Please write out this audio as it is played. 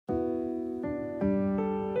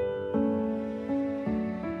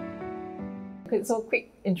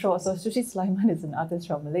quick intro. So Shooshie Sulaiman is an artist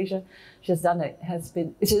from Malaysia. She's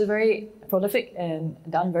very prolific and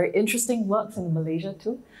done very interesting works in Malaysia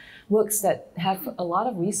too. Works that have a lot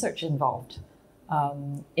of research involved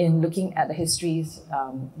in looking at the histories,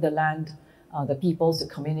 the land, the peoples, the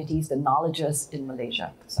communities, the knowledges in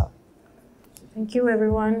Malaysia. So, thank you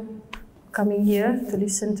everyone coming here to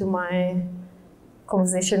listen to my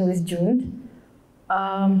conversation with June.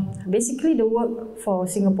 Basically, the work for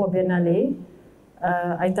Singapore Biennale,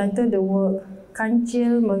 I titled the work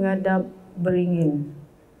Kancil Menghadap Beringin.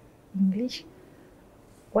 English?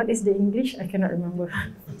 What is the English? I cannot remember.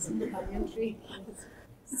 Facing the banyan tree.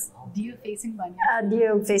 Deer facing banyan.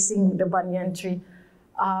 Deer facing the banyan tree.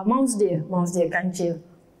 Mouse deer, Kancil.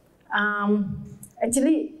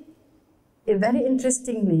 Actually, very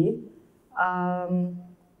interestingly,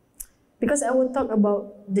 because I will talk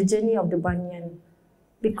about the journey of the banyan.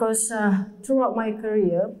 Because throughout my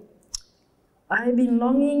career, I've been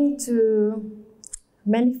longing to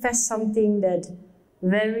manifest something that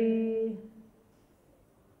very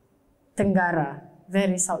Tenggara,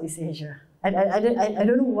 very Southeast Asia. I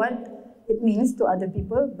don't know what it means to other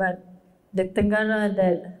people, but the Tenggara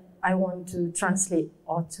that I want to translate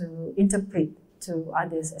or to interpret to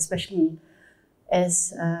others, especially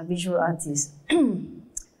as a visual artist.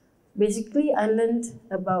 Basically, I learned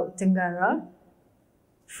about Tenggara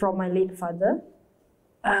from my late father.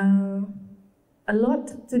 A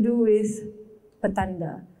lot to do with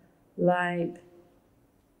petanda, like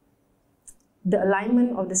the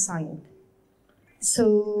alignment of the sign.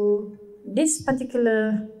 So this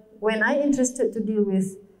particular, when I interested to deal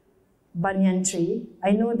with banyan tree,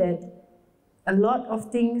 I know that a lot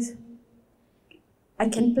of things I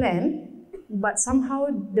can plan, but somehow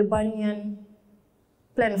the banyan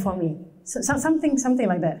plan for me. So, something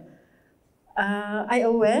like that. I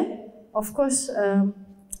aware, of course,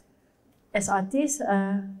 as artists,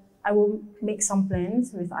 I will make some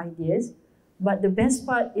plans with ideas, but the best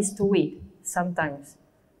part is to wait sometimes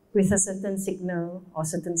with a certain signal or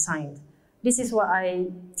certain sign. This is what I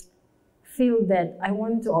feel that I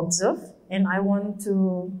want to observe and I want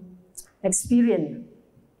to experience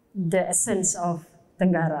the essence of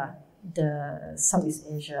Tenggara, the Southeast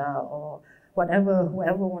Asia or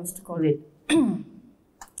whoever wants to call it.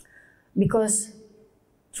 Because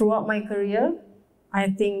throughout my career, I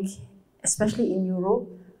think, especially in Europe,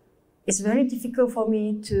 it's very difficult for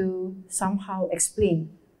me to somehow explain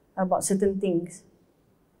about certain things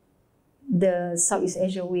the Southeast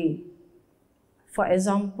Asia way. For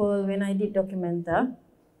example, when I did Documenta,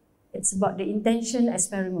 it's about the intention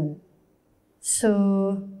experiment.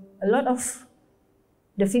 So a lot of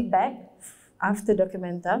the feedback after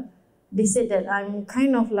Documenta, they said that I'm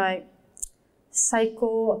kind of like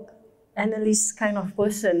psychoanalyst kind of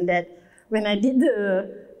person, that when I did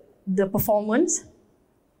the performance,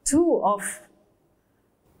 two of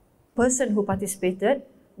person who participated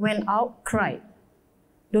went out, cried.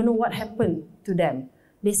 Don't know what happened to them.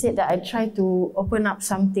 They said that I tried to open up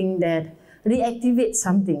something that reactivates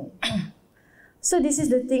something. So this is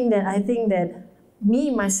the thing that I think that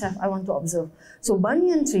me, myself, I want to observe. So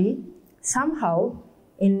banyan tree, somehow,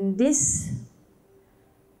 in this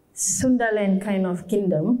Sundaland kind of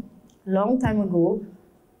kingdom, long time ago,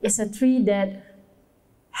 is a tree that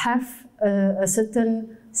have a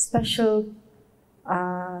certain special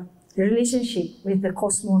relationship with the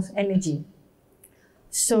cosmos energy.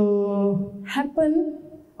 So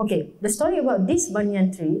okay, the story about this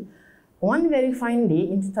banyan tree, one very fine day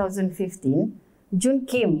in 2015, June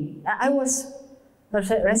came. I was a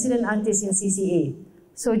resident artist in CCA.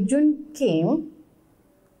 So June came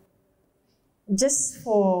just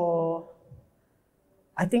for,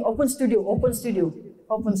 I think, open studio.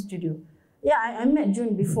 Yeah, I met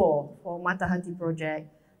June before for Mata Hati project.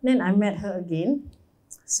 Then I met her again.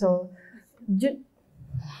 So June,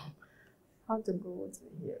 how to go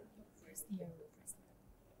here?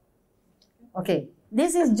 Okay,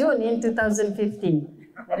 this is June in 2015.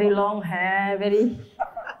 Very long hair, very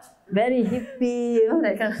hippie, you know,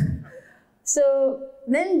 that kind of. So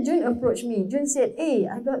then June approached me. June said, "Hey,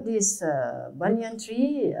 I got this banyan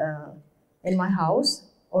tree in my house,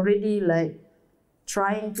 already like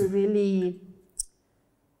trying to really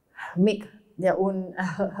make their own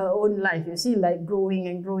her own life. You see, like growing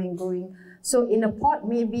and growing. So in a pot,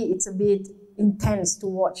 maybe it's a bit intense to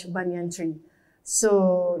watch banyan tree.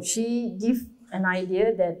 So she gave an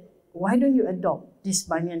idea that why don't you adopt this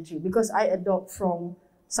banyan tree? Because I adopt from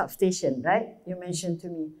substation, right? You mentioned to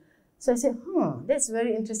me. So I said, that's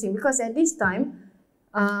very interesting, because at this time,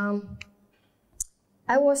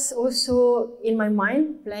 I was also in my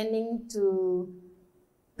mind planning to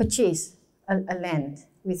purchase a land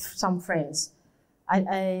with some friends.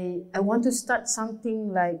 I want to start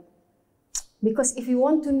something like, because if you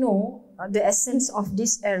want to know the essence of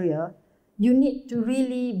this area, you need to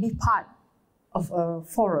really be part of a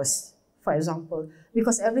forest, for example,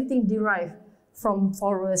 because everything derived from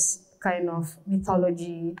forest kind of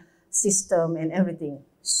mythology, system and everything.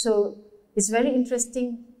 So it's very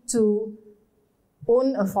interesting to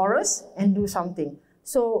own a forest and do something.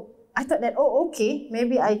 So I thought that, oh, okay,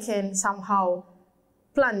 maybe I can somehow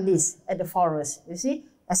plant this at the forest, you see,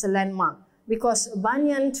 as a landmark. Because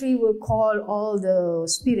banyan tree will call all the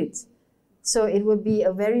spirits. So it will be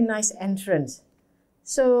a very nice entrance.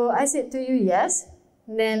 So I said to you, yes.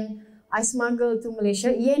 Then I smuggled to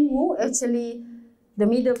Malaysia. Yen Wu, actually, the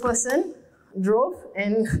middle person, drove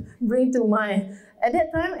and bring to my, at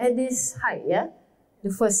that time, at this height, yeah?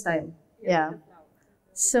 The first time, yeah.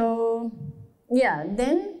 So, yeah,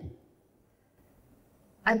 then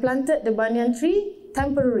I planted the banyan tree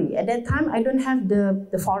temporary. At that time, I don't have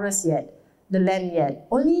the forest yet, the land yet.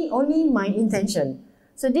 Only my intention.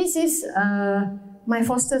 So this is my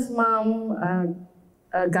foster mom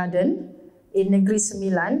garden in Negeri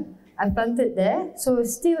Sembilan. I planted there. So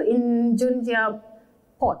still in Junjia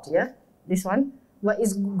pot, yeah, this one. But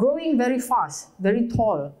it's growing very fast, very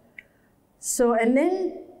tall. So, and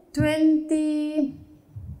then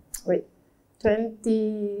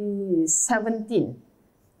 2017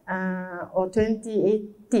 or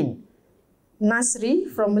 2018, Nasri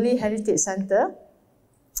from Malay Heritage Center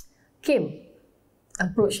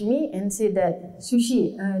approached me and said that,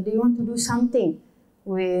 Shooshie, do you want to do something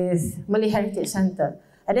with Malay Heritage Center?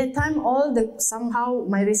 At that time, somehow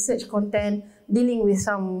my research content dealing with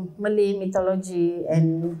some Malay mythology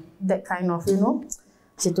and that kind of,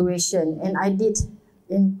 situation. And I did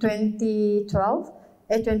in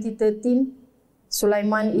 2013,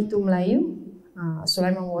 Sulaiman itu Melayu.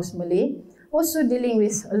 Sulaiman was Malay. Also dealing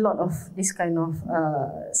with a lot of this kind of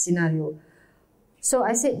scenario. So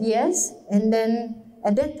I said yes, and then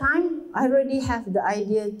at that time, I already have the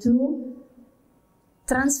idea to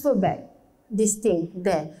transfer back this thing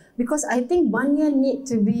there. Because I think banyan need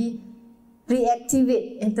to be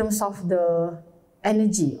reactivated in terms of the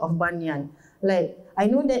energy of banyan. Like, I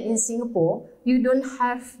know that in Singapore, you don't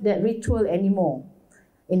have that ritual anymore.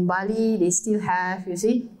 In Bali, they still have, you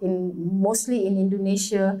see, mostly in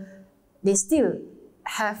Indonesia, they still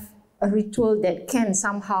have a ritual that can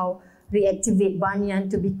somehow reactivate banyan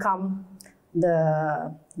to become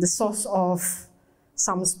the source of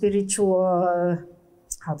some spiritual,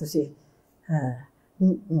 how to say,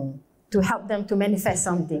 to help them to manifest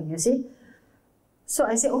something, you see. So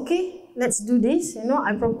I said, okay, let's do this.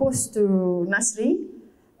 I proposed to Nasri,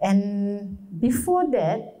 and before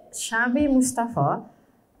that, Shabi Mustafa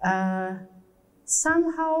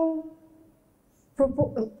somehow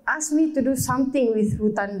asked me to do something with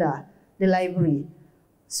Rutanda, the library.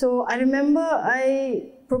 So I remember I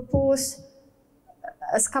proposed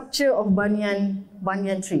a sculpture of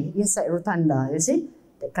banyan tree inside Rotunda, you see,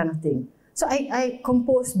 that kind of thing. So I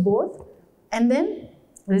composed both, and then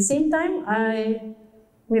at the same time,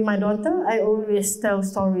 with my daughter, I always tell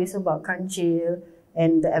stories about Kancil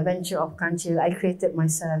and the adventure of Kancil. I created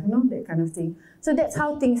myself, that kind of thing. So that's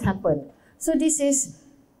how things happen. So this is,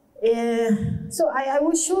 so I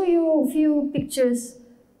will show you a few pictures.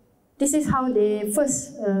 This is how they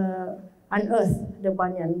first unearthed the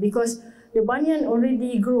banyan, because the banyan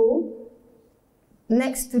already grew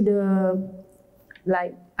next to the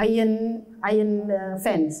iron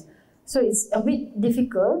fence. So it's a bit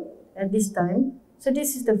difficult at this time. So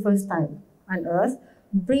this is the first time unearthed.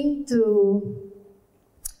 Bring to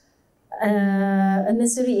a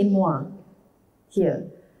nursery in Muar here.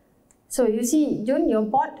 So you see, Jun, your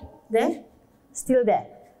pot there, still there.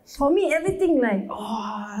 For me, everything very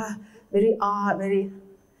art, very,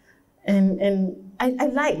 and I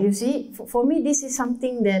like, you see, for me this is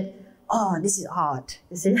something that, this is art,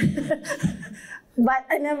 you see. But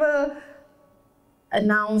I never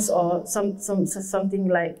announce or something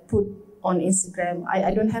like put on Instagram.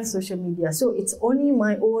 I don't have social media, so it's only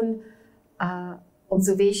my own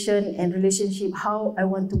observation and relationship, how I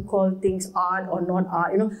want to call things art or not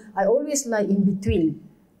art. I always like in between.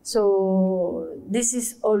 So this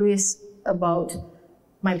is always about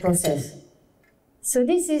my process. So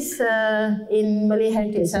this is in Malay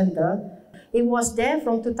Heritage Center. It was there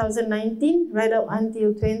from 2019 right up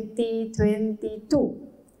until 2022.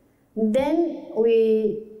 Then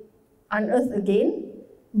we unearthed again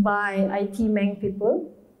by IT Meng people,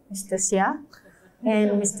 Mr. Sia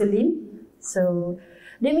and Mr. Lin. So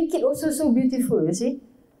they make it also so beautiful, you see.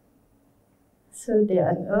 So they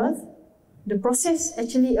unearthed. The process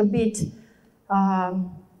actually a bit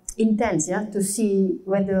intense, yeah, to see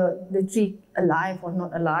whether the tree alive or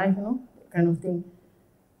not alive, you know, that kind of thing.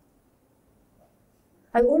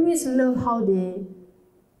 I always love how they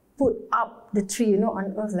put up the tree, you know,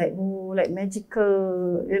 on earth, like, oh, like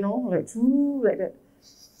magical, you know, like, ooh, like that.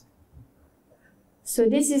 So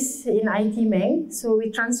this is in IT Meng, so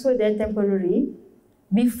we transfer there temporary.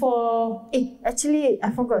 Before, actually,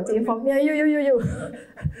 I forgot to inform you.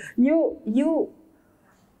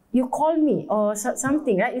 You called me or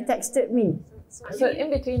something, right? You texted me. So in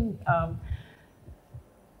between,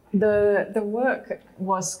 the work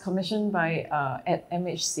was commissioned by at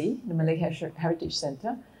MHC, the Malay Heritage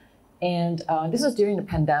Centre, and this was during the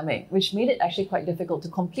pandemic, which made it actually quite difficult to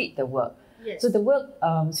complete the work. Yes. So the work,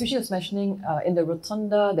 Shooshie was mentioning in the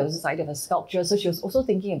rotunda, there was this idea of a sculpture. So she was also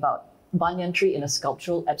thinking about banyan tree in a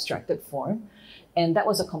sculptural abstracted form. And that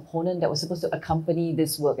was a component that was supposed to accompany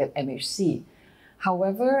this work at MHC.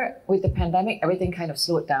 However, with the pandemic, everything kind of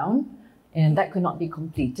slowed down and that could not be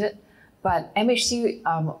completed. But MHC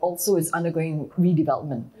also is undergoing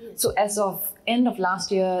redevelopment. So as of end of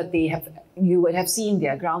last year, you would have seen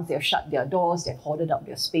their grounds, they have shut their doors, they've hoarded up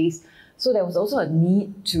their space. So there was also a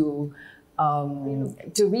need to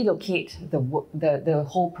relocate the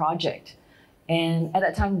whole project. And at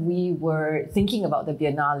that time, we were thinking about the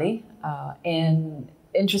Biennale. And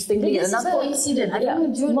interestingly, this is coincident. I don't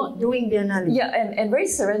know June doing Biennale. Yeah, and very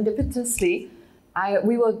serendipitously,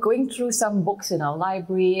 we were going through some books in our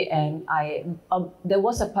library, and there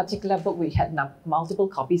was a particular book we had multiple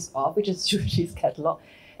copies of, which is Shooshie's catalogue.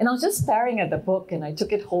 And I was just staring at the book, and I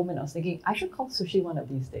took it home, and I was thinking, I should call Shooshie one of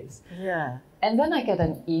these days. Yeah. And then I get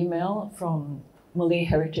an email from Malay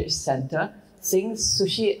Heritage Centre saying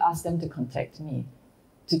Shooshie asked them to contact me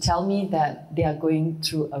to tell me that they are going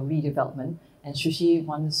through a redevelopment, and Shooshie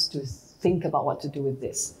wants to think about what to do with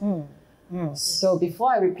this. So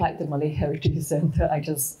before I replied to Malay Heritage Centre,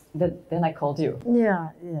 then I called you. Yeah.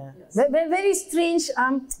 Very strange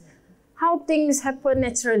how things happen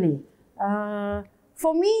naturally.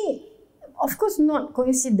 For me, of course, not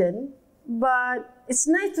coincident, but it's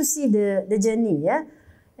nice to see the journey, yeah?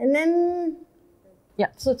 And then... Yeah,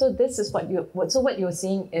 so this is what you're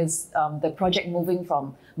seeing is the project moving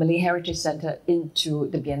from Malay Heritage Centre into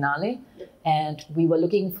the Biennale, and we were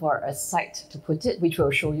looking for a site to put it, which we'll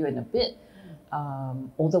show you in a bit.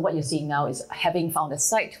 Although what you're seeing now is having found a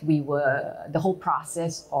site, the whole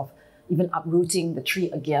process of even uprooting the tree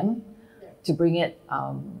again to bring it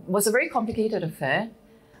was a very complicated affair.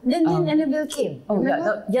 Then Annabelle came. Oh,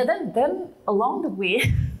 then along the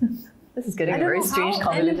way, this is getting a very strange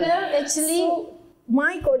convoluted. Annabelle actually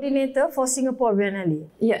my coordinator for Singapore Biennale.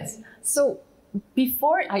 Yes. So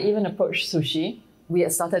before I even approached Shooshie, we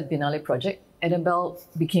had started Biennale project. Annabelle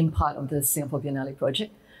became part of the Singapore Biennale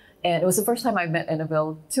project. And it was the first time I met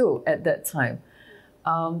Annabelle too at that time.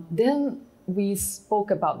 Then we spoke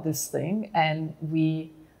about this thing, and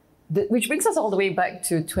which brings us all the way back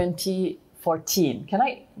to 2014. Can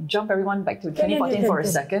I jump everyone back to 2014 for a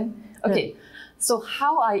second? Okay, so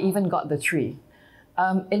how I even got the tree.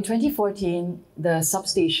 In 2014, the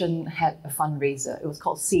substation had a fundraiser. It was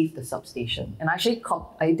called Save the Substation. And actually,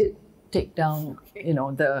 I did take down,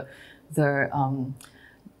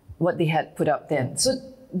 what they had put up then. So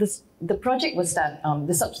the project was that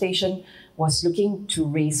the substation was looking to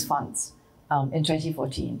raise funds in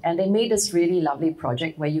 2014. And they made this really lovely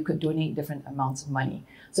project where you could donate different amounts of money.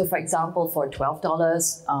 So for example, for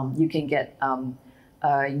 $12, you can get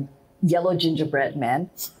a yellow gingerbread man.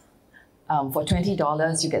 For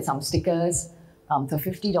 $20, you get some stickers. For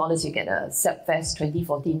 $50, you get a Sepfest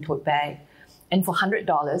 2014 tote bag. And for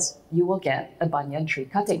 $100, you will get a banyan tree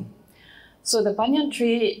cutting. So the banyan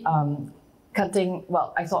tree cutting,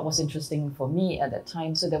 well, I thought was interesting for me at that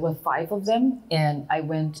time. So there were 5 of them, and I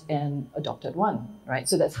went and adopted one, right?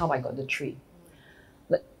 So that's how I got the tree.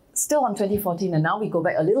 But still on 2014, and now we go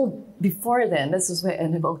back a little before then. This is where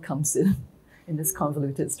Annabelle comes in this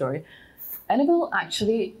convoluted story. Annabelle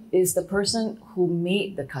actually is the person who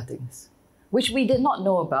made the cuttings, which we did not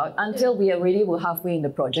know about until we already were halfway in the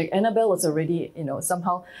project. Annabelle was already,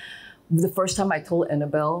 somehow, the first time I told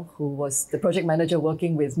Annabelle, who was the project manager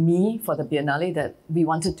working with me for the Biennale, that we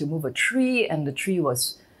wanted to move a tree, and the tree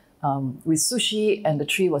was with Shooshie, and the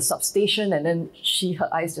tree was substation, and then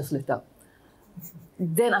her eyes just lit up.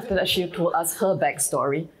 Then after that, she told us her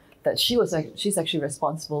backstory, that she's actually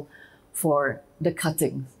responsible for the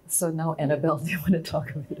cuttings. So now, Annabelle, do you want to talk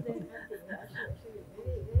a bit about it?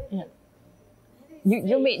 Yeah.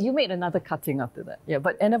 You made another cutting after that. Yeah,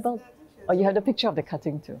 but Annabelle, you have the picture of the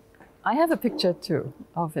cutting too. I have a picture too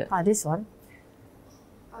of it. This one.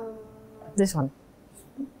 This one.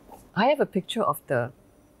 I have a picture of the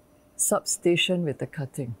substation with the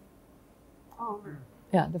cutting. Oh.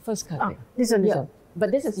 Yeah, the first cutting. This one, Yeah,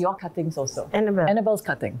 but this is your cuttings also. Annabelle. Annabelle's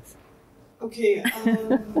cuttings. Okay,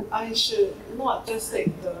 I should not just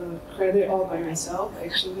take the credit all by myself.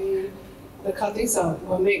 Actually, the cuttings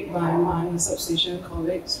were made by my substation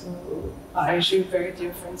colleagues who are actually very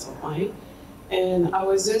dear friends of mine. And I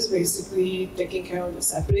was just basically taking care of the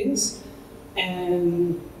saplings.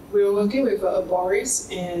 And we were working with a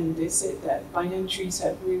arborist, and they said that banyan trees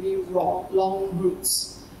had really long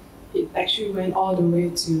roots. It actually went all the way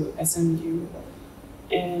to SMU.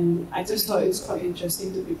 And I just thought it was quite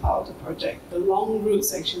interesting to be part of the project. The long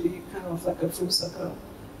roots actually kind of like a full circle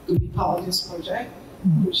to be part of this project,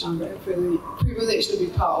 which I'm very privileged to be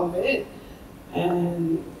part of it.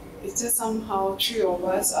 And it's just somehow three of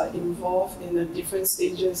us are involved in the different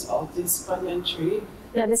stages of this banyan tree.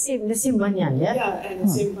 Yeah, the same banyan, yeah? Yeah, and the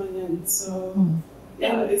same banyan. So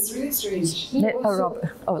yeah, it's really strange.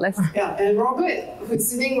 Let's. Yeah, and Robert, who's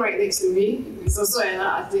sitting right next to me, is also an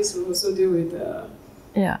artist who also deal with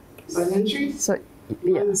banyan trees. So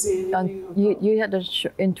you had the show,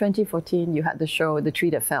 in 2014. You had the show The Tree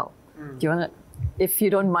That Fell. Do you want to? If you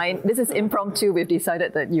don't mind, this is impromptu. We've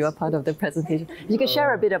decided that you are part of the presentation. You can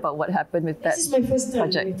share a bit about what happened with that. This is my first time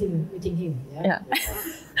project. meeting him. Yeah.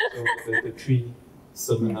 So the tree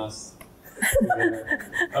summoned us.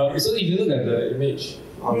 So if you look at the image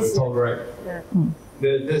on the top right,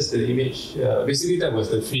 that's the image. Basically, that was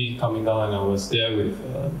the tree coming down, and I was there with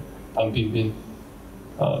Tan Pin Pin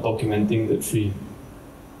documenting the tree.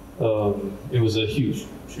 It was a huge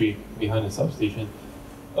tree behind the substation.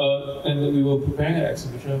 And we were preparing an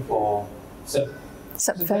exhibition for Sep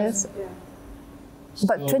Fairs.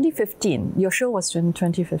 But 2015, your show was in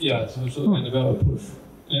 2015. Yeah, so Annabelle approached.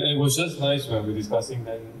 And it was just nice when we were discussing,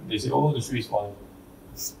 then they said, oh, the tree is falling.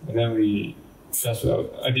 And then we just,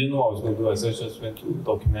 I didn't know what I was going to do, I just went to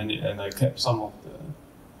document it, and I kept some of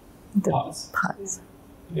the parts.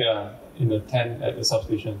 Yeah, in the tent at the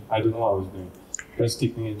substation. I don't know what I was doing. Just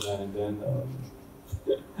keeping it there, and then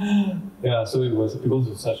yeah, so it was because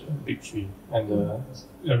it was such a big tree, and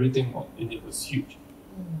everything in it was huge.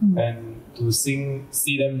 And to see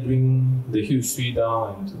them bring the huge tree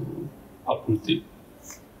down and to uproot it,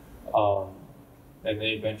 and then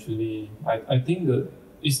eventually, I think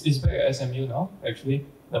it's back at SMU now. Actually,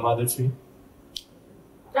 the mother tree.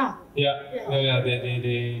 Yeah.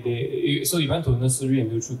 So we went to a nursery in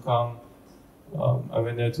Liu Chu Kang. I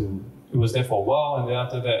went there it was there for a while, and then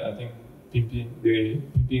after that, I think Pin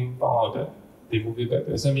Pin found out that they moved it back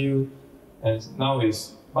to SMU, and now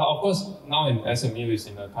but of course, now in SMU is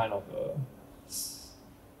in a kind of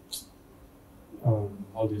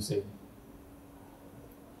how do you say?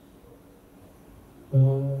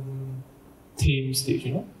 Tame stage,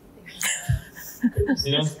 you know?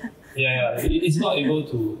 Yeah. It's not able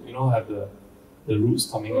to, have the roots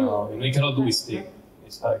coming out. You cannot do its thing.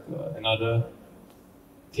 It's like another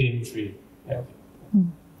tame tree. Yeah.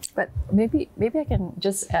 But maybe I can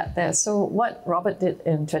just add there. So what Robert did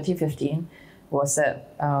in 2015 was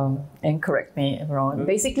that, and correct me if I'm wrong,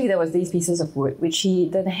 basically there was these pieces of wood which he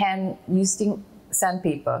then using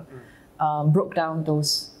sandpaper broke down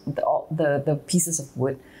the pieces of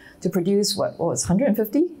wood to produce what was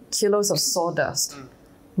 150 kilos of sawdust,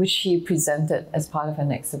 which he presented as part of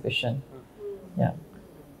an exhibition. Yeah.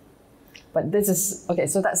 But this is, okay,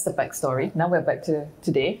 so that's the backstory. Now we're back to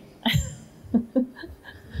today.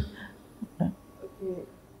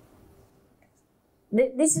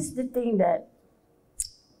 This is the thing that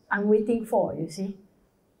I'm waiting for, you see,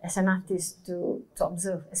 as an artist to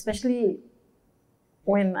observe, especially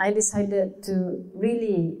when I decided to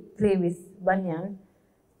really play with banyan.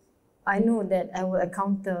 I know that I will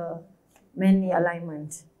encounter many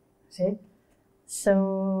alignments, see?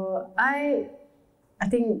 So I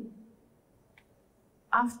think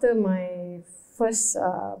after my first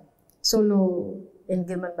solo in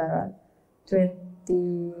Gilman Barat,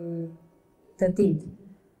 2013,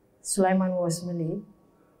 Sulaiman was Malay.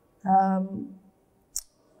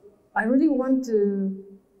 I really want to,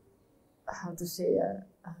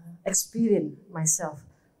 experience myself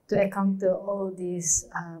to encounter all this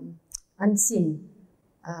unseen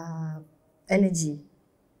energy,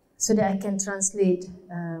 so that I can translate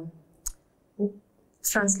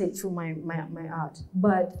through my art.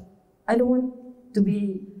 But I don't want to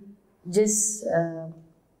be just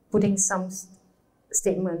putting some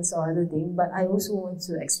statements or other thing, but I also want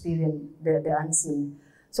to experience the unseen.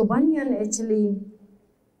 So banyan actually,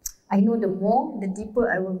 I know the deeper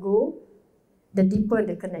I will go, the deeper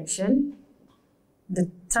the connection, the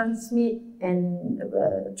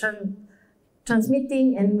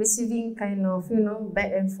transmitting and receiving kind of,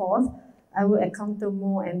 back and forth I will encounter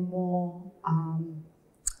more and more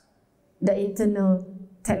the internal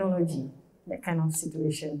technology, that kind of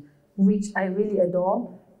situation, which I really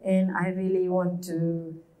adore, and I really want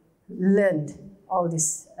to learn all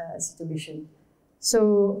this situation.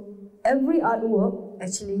 So every artwork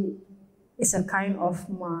actually is a kind of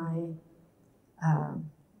my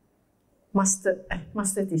master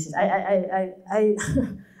thesis. I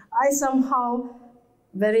somehow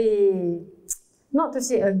very, not to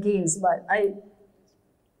say against, but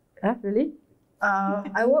really?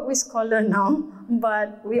 I work with scholar now,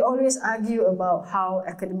 but we always argue about how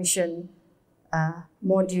academician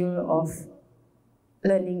module of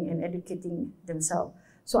learning and educating themselves.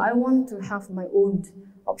 So I want to have my own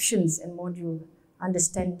options and module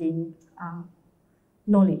understanding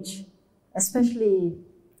knowledge, especially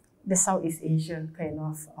the Southeast Asia kind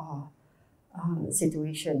of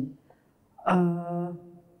situation.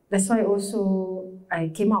 That's why also I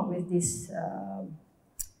came up with this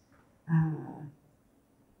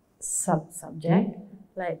subject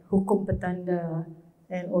like hukum petanda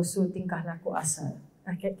and also tingkah laku asal.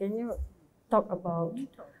 Can you talk about?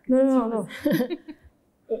 No.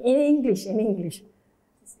 In English.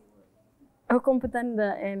 Hukum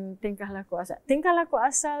petanda and tingkah laku asal. Tingkah laku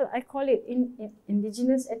asal, I call it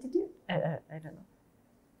indigenous attitude. I don't know.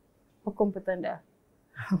 Hukum petanda.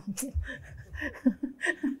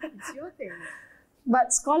 It's your thing.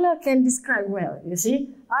 But scholar can describe well, you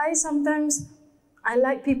see. I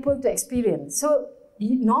like people to experience. So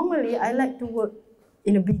normally I like to work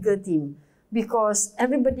in a bigger team because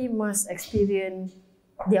everybody must experience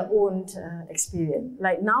their own experience.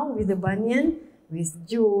 Like now with the Banyan, with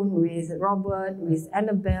June, with Robert, with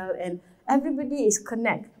Annabelle, and everybody is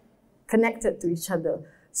connected to each other.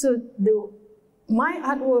 So my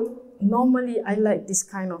artwork, normally I like this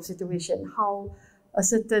kind of situation, how a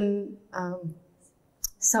certain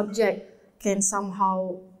subject can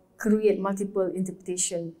somehow create multiple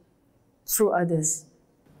interpretation through others.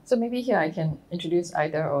 So maybe here I can introduce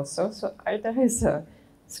Ida also. So Ida is a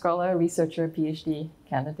scholar, researcher, PhD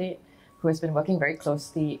candidate who has been working very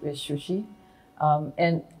closely with Shooshie.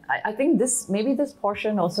 And I think this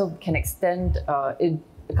portion also can extend in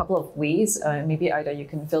a couple of ways. Maybe Ida, you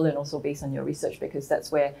can fill in also based on your research because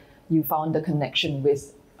that's where you found the connection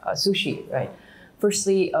with Shooshie, right?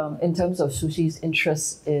 Firstly, in terms of Shooshie's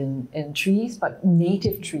interest in trees, but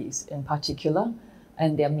native trees in particular,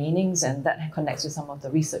 and their meanings, and that connects with some of the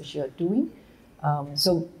research you're doing.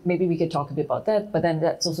 So maybe we could talk a bit about that, but then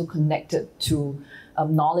that's also connected to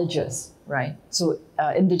knowledges, right? So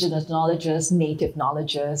indigenous knowledges, native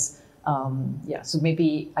knowledges. So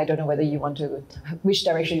maybe, I don't know whether you want to, which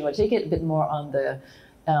direction you want to take it, a bit more on the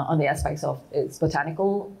aspects of its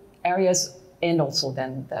botanical areas, and also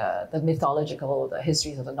then the mythological, the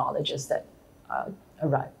histories of the knowledges that are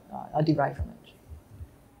derived from it.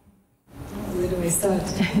 Where do I start?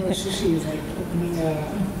 Shooshie is like opening a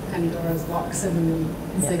Pandora's box of an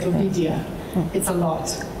encyclopedia. It's a lot,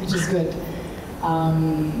 which is good.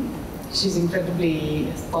 She's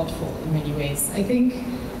incredibly thoughtful in many ways. I think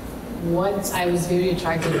what I was very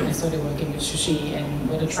attracted when I started working with Shooshie, and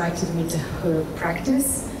what attracted me to her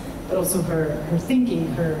practice, but also her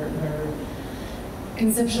thinking, her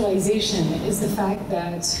conceptualization, is the fact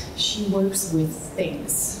that she works with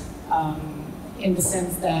things in the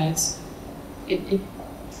sense that it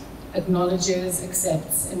acknowledges,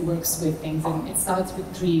 accepts, and works with things. And it starts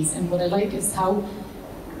with trees. And what I like is how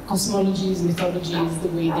cosmologies, mythologies, the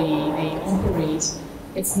way they operate,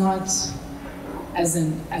 it's not as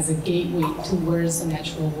a gateway towards the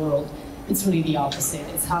natural world. It's really the opposite.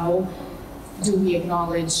 It's how do we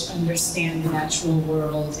acknowledge, understand the natural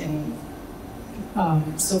world, and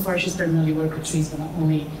so far she's primarily worked with trees, but not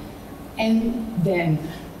only, and then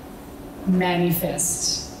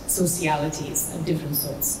manifest socialities of different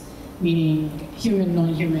sorts, meaning human,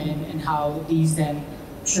 non-human, and how these then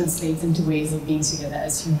translate into ways of being together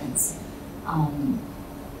as humans. And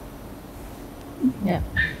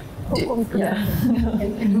hukum petanda.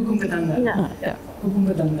 Hukum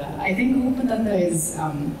petanda. I think hukum petanda is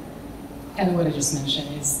kind of what I just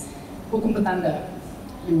mentioned. Is hukum petanda,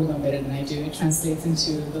 you will know better than I do. It translates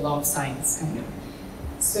into the law of science, kind of.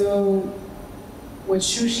 So what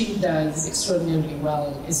Shooshie does extraordinarily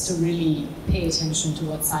well is to really pay attention to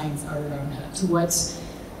what signs are around her, to what,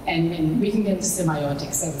 and we can get into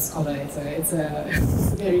semiotics as a scholar. It's a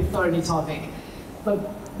very thorny topic.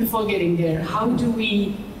 But before getting there, how do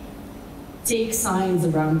we take signs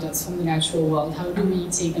around us from the natural world? How do we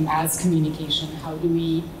take them as communication? How do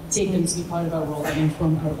we take them to be part of our world and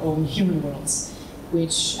inform our own human worlds,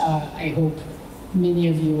 which I hope many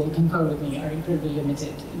of you will concur with me are incredibly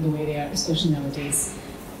limited in the way they are, especially nowadays.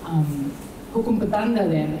 Hukum Petanda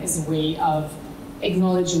then is a way of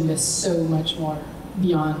acknowledging this so much more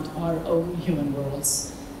beyond our own human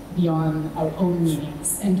worlds, beyond our own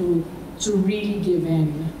meanings, and to really give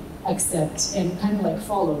in, accept, and kind of like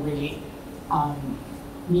follow really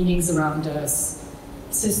meanings around us,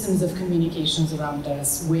 systems of communications around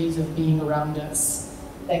us, ways of being around us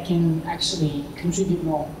that can actually contribute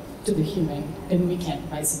more to the human than we can,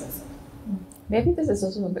 vice versa. Maybe this is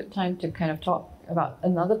also a good time to kind of talk about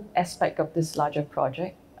another aspect of this larger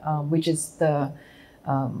project, which is the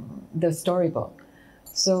storybook.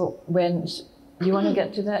 So when you want to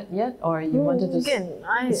get to that yet, or you want to just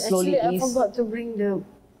slowly ease? I forgot to bring the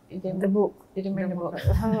book. You didn't bring the book.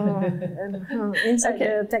 Inside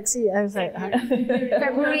the taxi, I was like,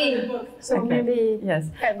 February. So maybe yes,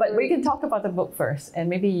 February. But we can talk about the book first, and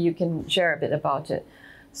maybe you can share a bit about it.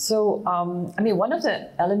 So, I mean, one of the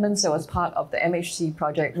elements that was part of the MHC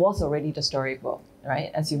project was already the storybook, right?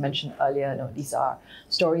 As you mentioned earlier, these are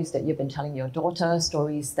stories that you've been telling your daughter,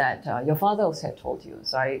 stories that your father also had told you.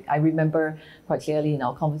 So I remember quite clearly in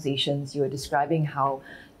our conversations, you were describing how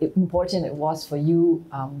important it was for you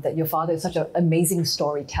that your father is such an amazing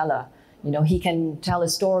storyteller. He can tell a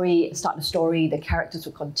story, start a story, the characters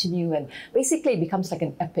will continue, and basically it becomes like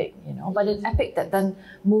an epic, but an epic that then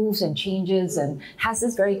moves and changes and has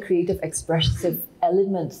this very creative, expressive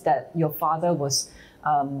elements that your father was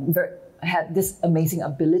had this amazing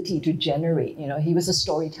ability to generate. He was a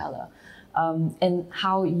storyteller, and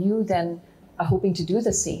how you then are hoping to do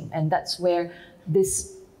the same, and that's where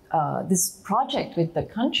this project with the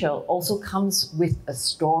Kanchil also comes with a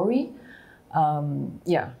story. So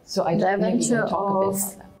I the maybe you adventure can talk a bit of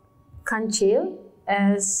about that. Kanchil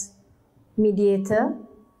as mediator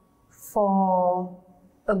for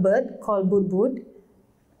a bird called Budbud,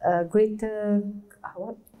 a greater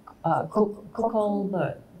Cockle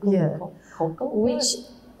bird. Yeah. Cockle which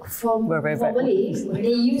formally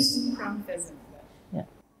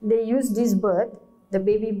they use this bird, the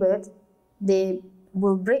baby bird. They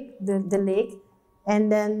will break the leg,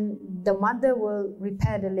 and then the mother will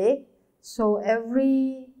repair the leg. So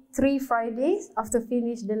every 3 Fridays, after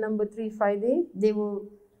finish the number 3 Friday, they will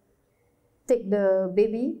take the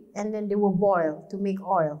baby and then they will boil to make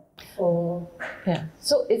oil.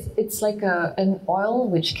 So it's like an oil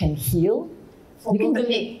which can heal. For broken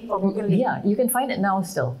leg. Yeah, you can find it now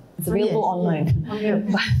still. It's available online.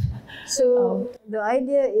 So the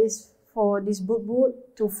idea is for this Budbud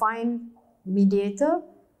to find mediator,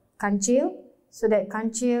 Kanchil, so that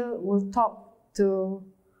Kanchil will talk to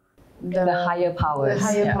the higher powers.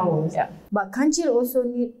 Yeah. But Kanchil also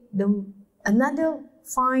need another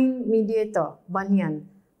fine mediator, Banyan,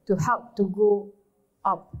 to help to go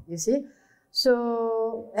up, you see.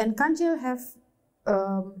 So, and Kanchil have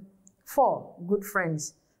 4 good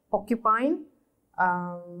friends: porcupine,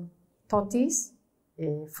 tortoise,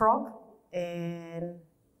 frog, and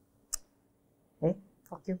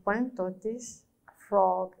porcupine, tortoise,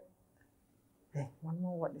 frog. One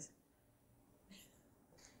more, what is it?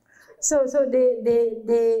 So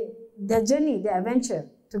their journey, their adventure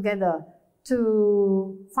together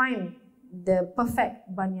to find the perfect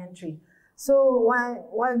banyan tree. So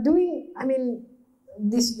while doing,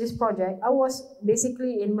 this project, I was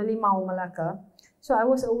basically in Malimau, Malacca. So I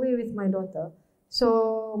was away with my daughter.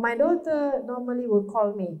 So my daughter normally will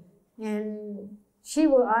call me, and she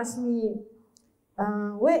will ask me,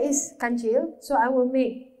 where is Kanchil? So I will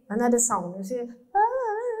make another sound. You say,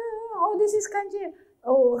 oh, this is Kanchil.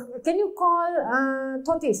 Oh, can you call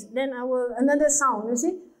tortoise? Then I will another sound, you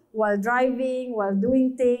see, while driving, while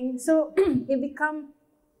doing things. So it become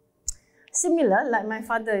similar, like my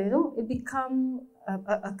father, it become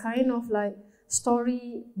a kind of like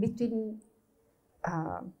story between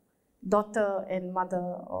daughter and mother,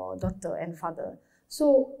 or daughter and father.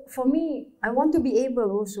 So for me, I want to be able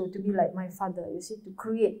also to be like my father, you see, to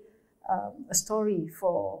create a story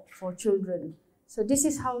for children. So this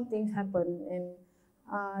is how things happen. And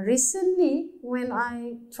recently, when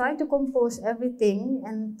I try to compose everything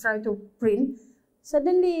and try to print,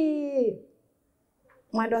 suddenly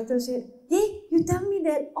my daughter said, "Hey, you tell me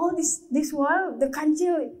that all this world, the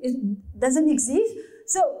Kanchil doesn't exist."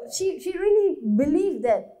 So she really believed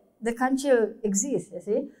that the Kanchil exists, you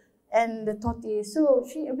see, and the tortoise. So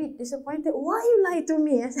she a bit disappointed. Why you lie to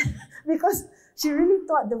me? Because she really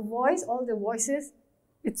thought all the voices,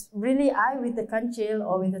 it's really I with the Kanchil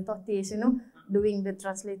or with the tortoise, doing the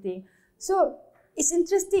translating. So it's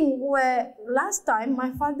interesting where last time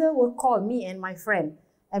my father will call me and my friend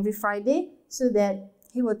every Friday so that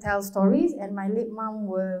he will tell stories and my late mom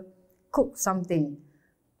will cook something.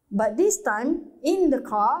 But this time in the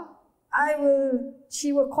car,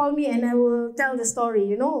 she will call me and I will tell the story,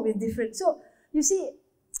 you know, with different. So you see,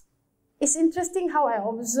 it's interesting how I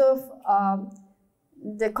observe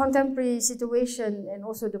the contemporary situation and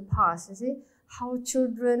also the past, you see, how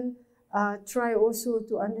children try also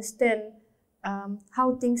to understand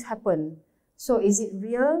how things happen. So is it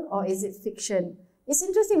real or is it fiction? It's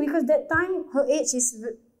interesting because that time her age is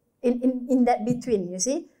in that between, you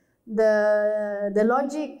see. The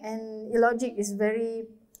logic and illogic is very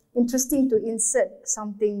interesting to insert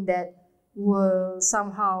something that will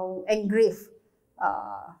somehow engrave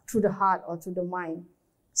through the heart or through the mind.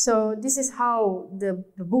 So this is how the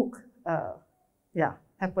book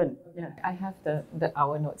happened. Yeah, I have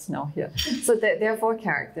our notes now here. So there are 4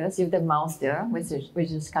 characters. You have the mouse there, which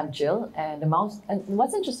is Kancil, and the mouse. And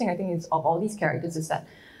what's interesting, I think, is of all these characters is that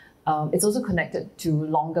it's also connected to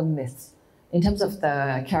longer myths in terms of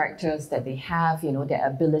the characters that they have, you know, their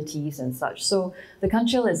abilities and such. So the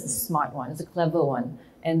Kancil is the smart one, it's a clever one.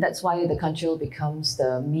 And that's why the Kancil becomes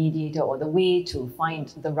the mediator or the way to find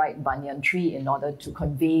the right banyan tree in order to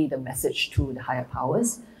convey the message to the higher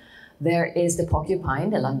powers. There is the porcupine,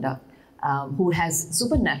 the landak, who has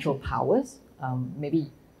supernatural powers.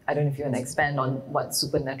 Maybe, I don't know if you want to expand on what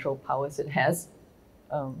supernatural powers it has.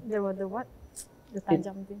 There were the what? The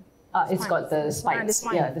tajam thing? It's got the spikes. The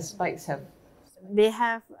spike. Yeah, the spikes have. They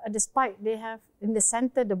have the spike, they have in the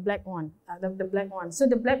center the black one, the black one. So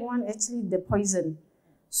the black one actually the poison.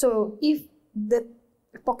 So if the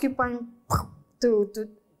porcupine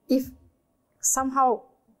if somehow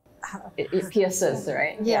it pierces,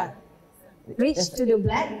 right? Yeah. Reach to the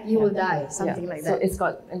black, you will die, something like that.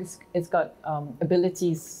 So it's got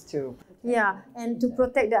abilities to. Yeah, and to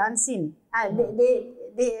protect the unseen.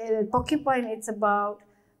 The porcupine, it's about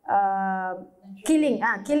killing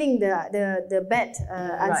the bad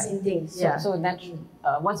unseen things. Yeah. So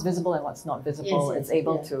what's visible and what's not visible, it's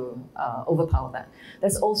able to overpower that.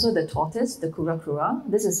 There's also the tortoise, the kura-kura.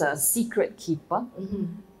 This is a secret keeper.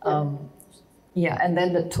 Yeah, and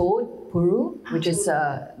then the toad, Puru, which is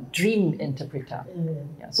a dream interpreter.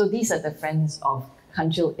 Yeah. So these are the friends of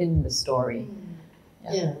Kancil in the story.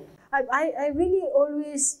 Yeah. I really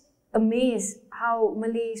always amazed how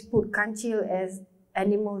Malays put Kancil as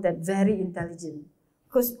animal that very intelligent.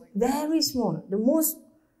 Because very small, the most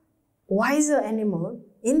wiser animal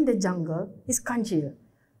in the jungle is Kancil.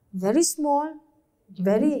 Very small,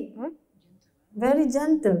 very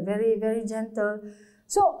gentle, very gentle.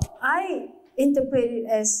 So I interpret it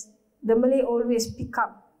as the Malay always pick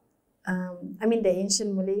up, the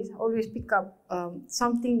ancient Malays always pick up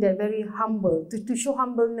something that very humble. To show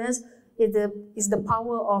humbleness is the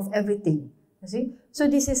power of everything. You see? So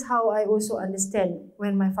this is how I also understand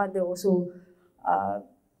when my father also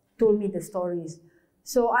told me the stories.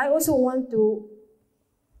 So I also want to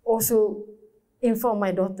also inform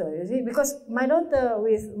my daughter, you see, because my daughter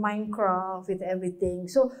with Minecraft, with everything.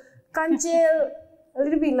 So Kancil, a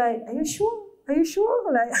little bit like, are you sure? Are you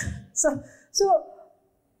sure? Like, so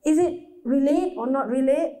is it relate or not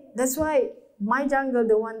relate? That's why my jungle,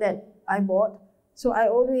 the one that I bought, so I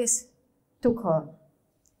always took her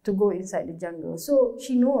to go inside the jungle. So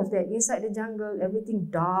she knows that inside the jungle, everything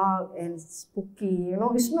dark and spooky, you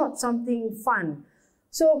know, it's not something fun.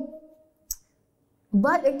 So,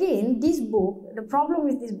 but again, this book, the problem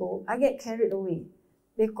with this book, I get carried away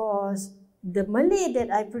because the Malay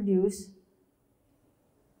that I produce,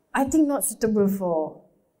 I think not suitable for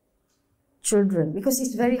children because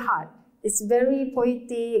it's very hard. It's very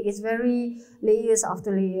poetic, it's very layers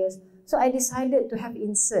after layers. So I decided to have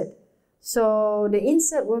insert. So the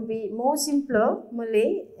insert will be more simpler,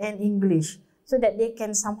 Malay and English, so that they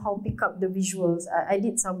can somehow pick up the visuals. I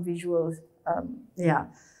did some visuals,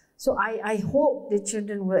 So I hope the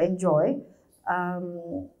children will enjoy.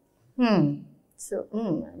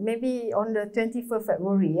 Maybe on the 21st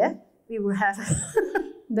February, we will have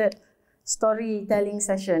that storytelling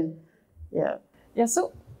session. Yeah. Yeah.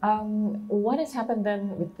 So what has happened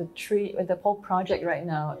then with the tree, with the whole project right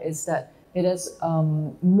now, is that it has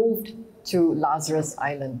moved to Lazarus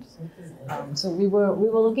Island. So we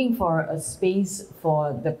were looking for a space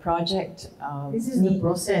for the project. This is the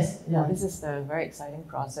process. Yeah, this is the very exciting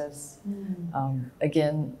process.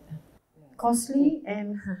 Again, costly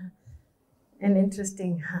and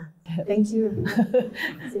interesting. Thank you.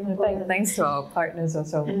 Thanks to our partners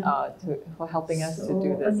also for helping us to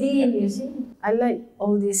do this. Again, you see, I like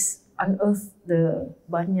all this unearth the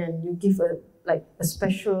banyan. You give a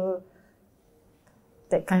special,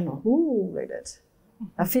 that kind of like that,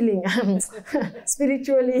 a feeling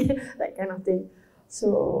spiritually, that kind of thing.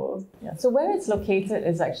 So yeah. So where it's located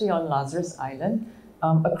is actually on Lazarus Island.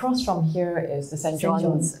 Across from here is the St.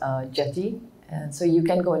 John's jetty, And so you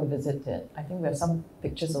can go and visit it. I think we have some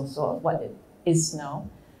pictures also of what it is now.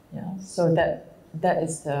 Yeah. So that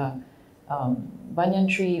is the banyan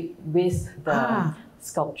tree with the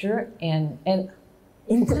sculpture and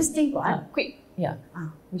Interesting part. quick. Yeah.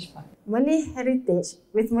 Which part? Malay Heritage,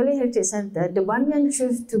 with Malay Heritage Centre, the banyan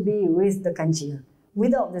chose to be with the kancil,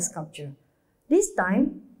 without the sculpture. This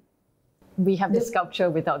time, We have the sculpture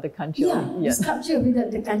without the kancil. the sculpture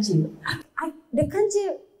without the kancil. The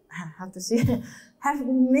kancil, I have to say, have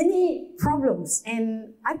many problems,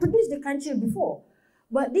 and I produced the kancil before,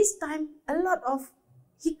 but this time a lot of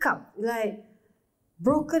hiccup, like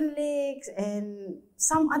broken legs and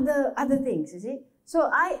some other things. You see, so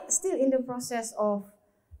I still in the process of.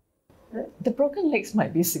 The broken legs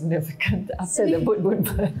might be significant after the boot burn.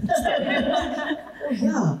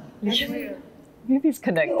 Maybe it's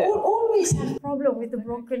connected. You always have problem with the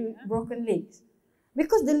broken legs,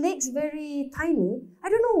 because the legs very tiny. I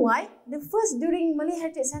don't know why. The first during Malay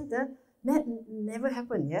Heritage Centre, that never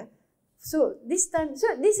happened. Yeah. So this time, so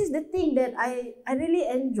this is the thing that I really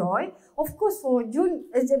enjoy. Of course, for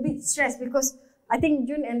June, it's a bit stressed because I think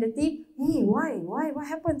June and the team, hey, why? What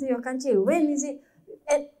happened to your kancil? When is it?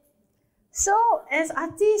 And so as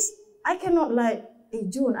artist, I cannot like, hey,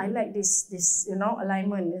 June, I like this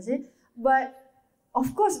alignment, you see. But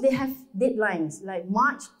of course, they have deadlines. Like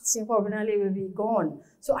March, Singapore Biennale will be gone.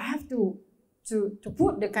 So I have to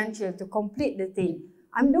put the kancil to complete the thing.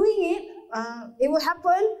 I'm doing it. It will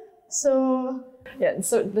happen. So yeah.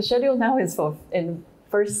 So the schedule now is for in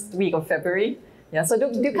first week of February. Yeah. So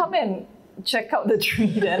do come and check out the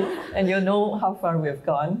tree then, and you'll know how far we've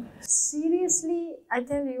gone. Seriously, I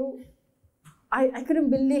tell you, I couldn't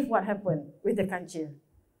believe what happened with the kancil.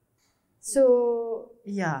 So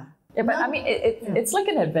yeah. Yeah, but I mean, it's like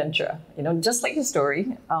an adventure, just like the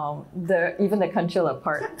story. Even the kancil are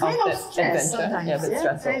part of that adventure. Sometimes, yeah, a bit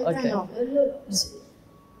stressful. Kind of.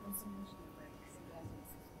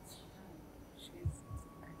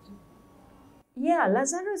 Yeah,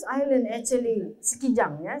 Lazarus Island actually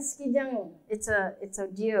Sekijang, yeah. Sekijang, it's a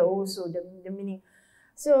deer also, the meaning.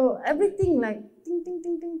 So everything like ting ting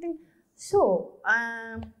ting ting ting. So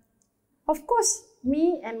of course,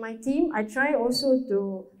 me and my team, I try also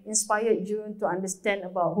to inspire June to understand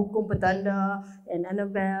about Hukum Petanda and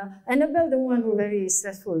Annabelle. Annabelle, the one who very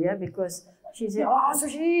stressful, yeah, because she said, oh,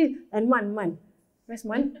 Shooshie, and Man. Where's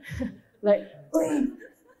Man? Like, oi,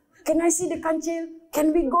 can I see the kancil?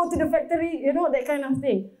 Can we go to the factory? That kind of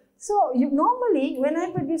thing. So normally, when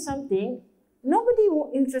I produce something, nobody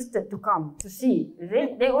interested to come to see.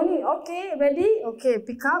 They only, okay, ready? Okay,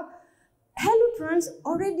 pick up. Hellotrans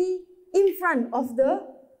already in front of the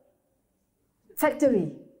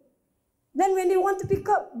factory. Then when they want to pick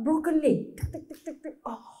up, broken leg.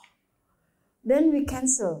 Then we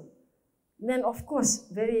cancel. Then of course,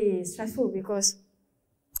 very stressful because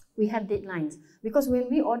we have deadlines. Because when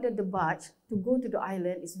we order the barge to go to the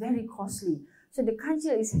island, it's very costly. So the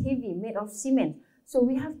kancil is heavy, made of cement. So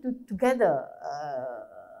we have to together,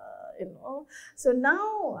 So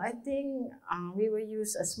now I think we will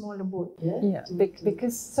use a smaller boat. Yeah,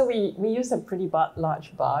 because we used a pretty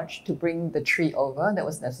large barge to bring the tree over. That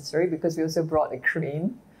was necessary because we also brought a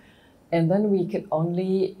crane. And then we could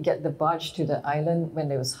only get the barge to the island when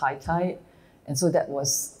there was high tide. And so that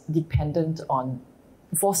was dependent on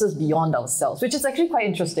forces beyond ourselves, which is actually quite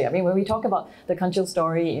interesting. I mean, when we talk about the kancil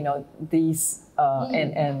story, these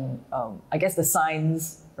and I guess the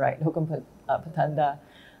signs, right, Hukum Petanda,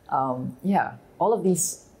 all of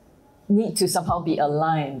these need to somehow be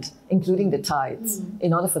aligned, including the tides,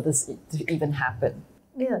 in order for this to even happen.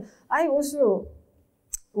 Yeah, I also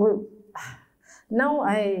now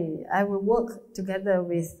I will work together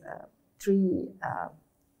with 3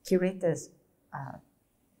 curators,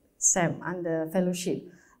 Sam under fellowship,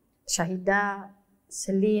 Shahida,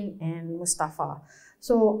 Celine, and Mustafa.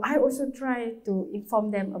 So I also try to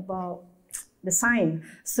inform them about the sign.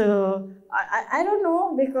 So I don't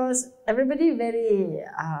know, because everybody very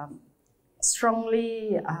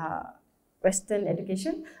strongly Western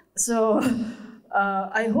education. So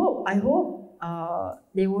I hope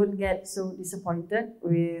they won't get so disappointed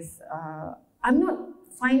with. I'm not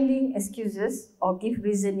finding excuses or give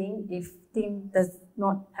reasoning if things does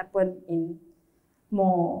not happen in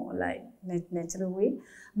more like natural way.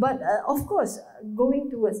 But of course, going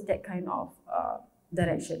towards that kind of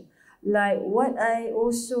direction. Like what I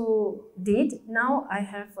also did, now I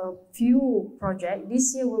have a few projects.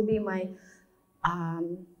 This year will be my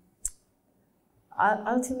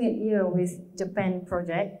ultimate year with Japan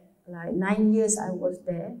project. Like 9 years I was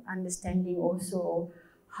there, understanding also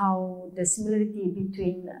how the similarity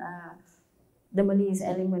between the Malays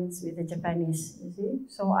elements with the Japanese, you see.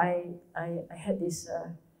 So I had this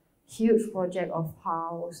huge project of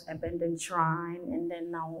house, abandoned shrine, and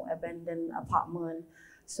then now abandoned apartment.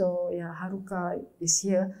 So yeah, Haruka is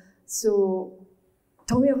here. So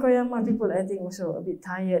Tomio Koyama people, I think, also a bit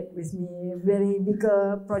tired with me. Very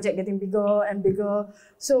bigger project, getting bigger and bigger.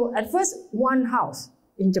 So at first, one house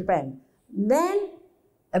in Japan, then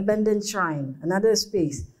abandoned shrine, another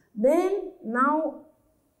space, then now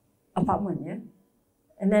apartment, yeah,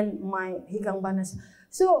 and then my Higang Banas.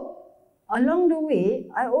 So along the way,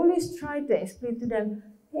 I always try to explain to them,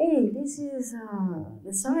 hey, this is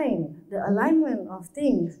the sign, the alignment of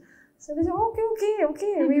things. So they say,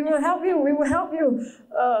 okay, we will help you,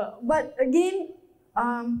 but again,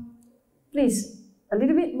 please, a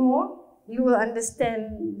little bit more, you will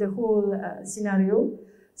understand the whole scenario.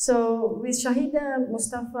 So with Shahida,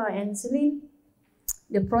 Mustafa, and Celine,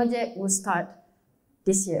 the project will start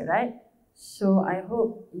this year, right? So I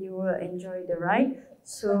hope you will enjoy the ride.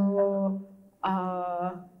 So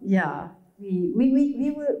yeah,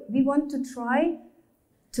 we want to try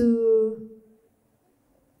to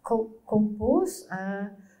compose.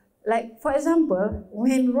 Like for example,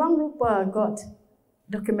 when Ruang Rupa got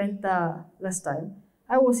Documenta last time,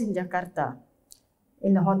 I was in Jakarta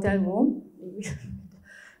in the hotel room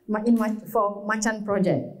for Macan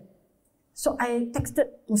project. So I texted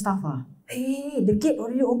Mustafa, hey, the gate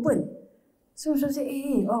already open. So I said,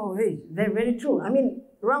 hey, very, very true. I mean,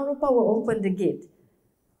 Ruang Rupa will open the gate.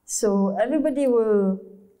 So everybody will,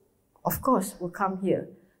 of course, will come here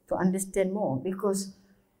to understand more, because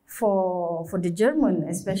for the German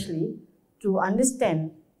especially, to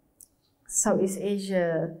understand Southeast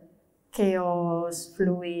Asia chaos,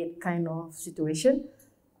 fluid kind of situation,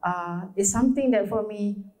 is something that for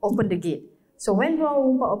me opened the gate. So when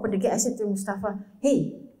Ruang Rupa opened the gate, I said to Mustafa,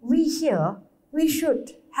 hey, we here, we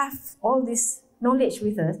should have all this knowledge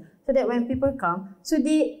with us, so that when people come, so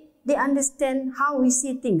they understand how we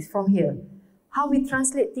see things from here, how we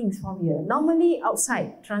translate things from here. Normally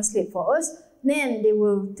outside translate for us, then they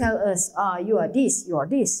will tell us, you are this, you are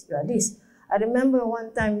this, you are this. I remember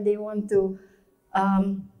one time they want to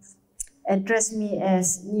address me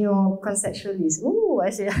as neo-conceptualist. Ooh,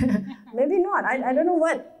 I said, maybe not. I don't know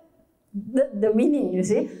what the meaning, you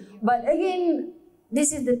see. But again,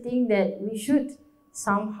 this is the thing that we should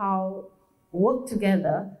somehow work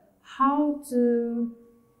together, how to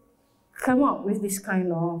come up with this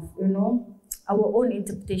kind of, our own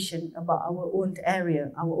interpretation about our own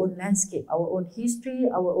area, our own landscape, our own history,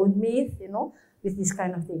 our own myth, with this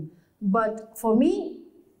kind of thing. But for me,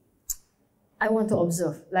 I want to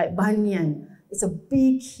observe, like Banyan, it's a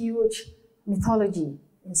big, huge mythology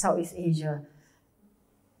in Southeast Asia.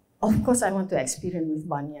 Of course, I want to experience with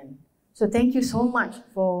Banyan. So thank you so much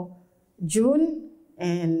for June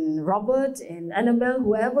and Robert and Annabelle,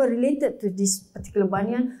 whoever related to this particular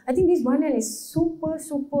Banyan. I think this Banyan is super,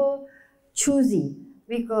 super choosy,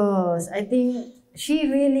 because I think she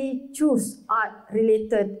really chose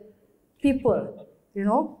art-related people,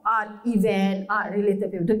 art event,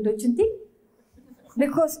 art-related people. Don't you think?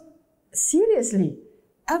 Because seriously,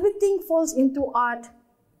 everything falls into art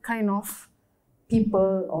kind of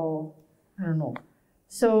people, or I don't know.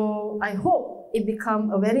 So I hope it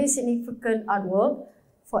becomes a very significant artwork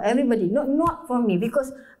for everybody, not for me,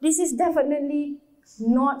 because this is definitely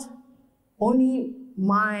not only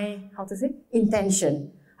my,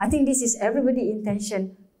 intention. I think this is everybody's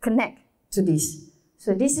intention, connect to this.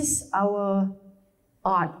 So this is our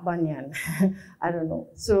art, Banyan. I don't know.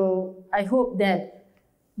 So I hope that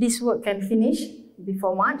this work can finish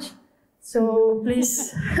before March. So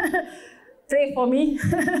please pray for me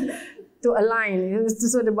to align,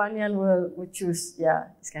 so the Banyan will choose,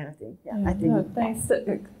 this kind of thing. I think. No, thanks.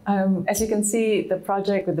 As you can see, the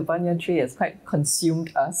project with the Banyan tree has quite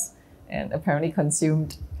consumed us, and apparently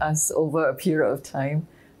consumed us over a period of time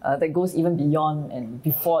that goes even beyond and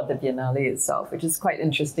before the Biennale itself, which is quite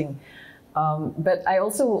interesting. But I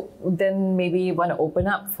also then maybe want to open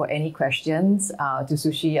up for any questions to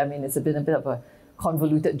Shooshie. I mean, it's been a bit of a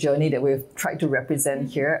convoluted journey that we've tried to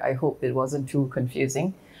represent here. I hope it wasn't too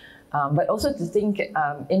confusing. But also to think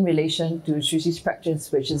in relation to Shooshie's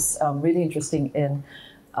practice, which is really interesting in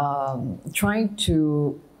trying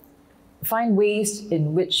to find ways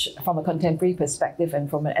in which, from a contemporary perspective and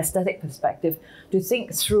from an aesthetic perspective, to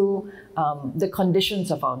think through the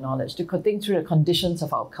conditions of our knowledge, to think through the conditions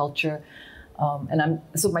of our culture.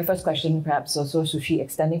 So my first question, perhaps also, Shooshie,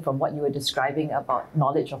 extending from what you were describing about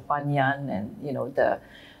knowledge of Banyan and the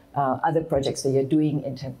other projects that you're doing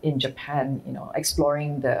in Japan,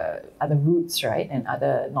 exploring the other roots, right, and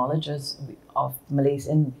other knowledges of Malays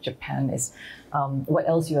in Japan is what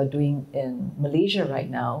else you are doing in Malaysia right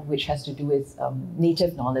now, which has to do with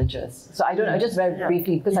native knowledges. So I don't know, just very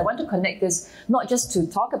briefly, because I want to connect this, not just to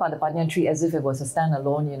talk about the banyan tree as if it was a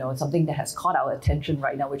standalone, something that has caught our attention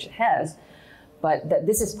right now, which it has, but that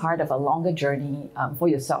this is part of a longer journey for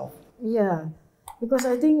yourself. Yeah, because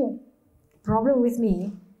I think problem with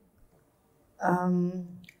me,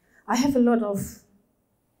 I have a lot of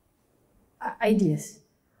ideas.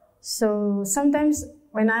 So sometimes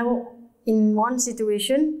when I'm in one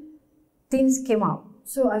situation, things came out.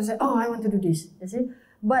 So I was like, oh, I want to do this. You see?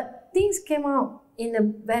 But things came out in a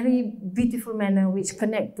very beautiful manner which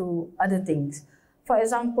connect to other things. For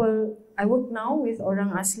example, I work now with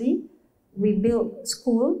Orang Asli. We build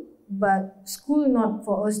school, but school not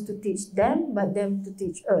for us to teach them, but them to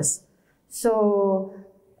teach us. So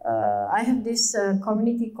I have this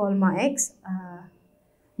community called MAEX,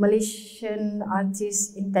 Malaysian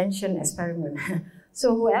Artist Intention Experiment.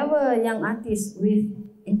 So whoever young artist with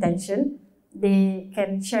intention, they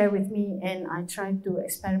can share with me and I try to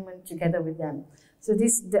experiment together with them. So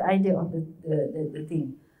this is the idea of the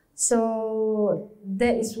thing. So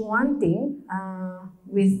there is one thing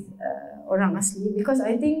with Orang Asli, because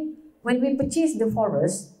I think when we purchased the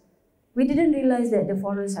forest, we didn't realize that the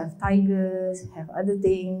forests have tigers, have other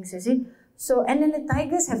things, you see. So, and then the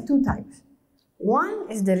tigers have two types. One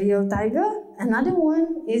is the real tiger, another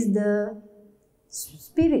one is the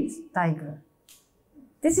spirit tiger.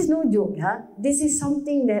 This is no joke, huh? This is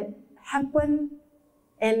something that happened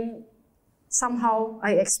and somehow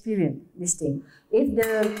I experienced this thing. If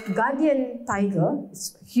the guardian tiger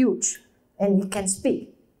is huge and it can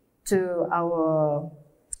speak to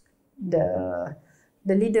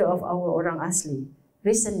the leader of our Orang Asli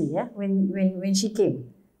recently, when she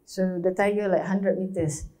came. So the tiger like 100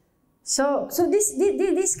 meters. So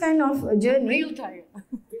this kind of journey. Real tiger.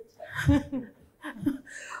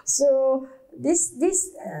 So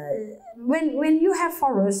when you have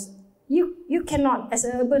forest, you cannot, as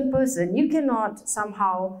an urban person, you cannot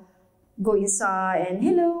somehow go inside and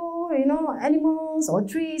hello, animals or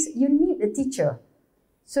trees. You need a teacher.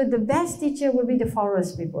 So the best teacher will be the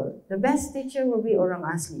forest people. The best teacher will be Orang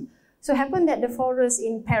Asli. So happened that the forest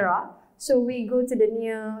in Perak, so we go to the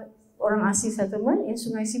near Orang Asli settlement in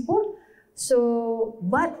Sungai Sipol. So,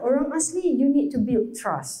 but Orang Asli, you need to build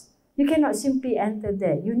trust. You cannot simply enter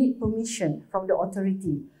there. You need permission from the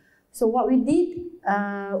authority. So what we did,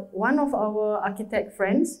 one of our architect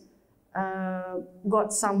friends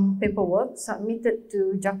got some paperwork submitted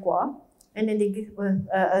to Jakwa, and then they give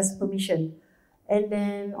us permission. And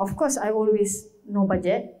then, of course, I always no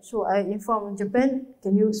budget. So I informed Japan,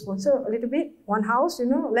 can you sponsor a little bit? One house,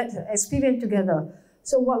 let's experience together.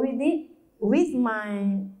 So what we did with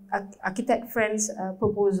my architect friend's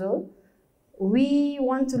proposal, we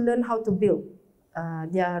want to learn how to build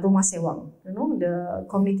their rumah sewang, the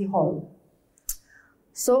community hall.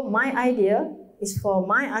 So my idea is for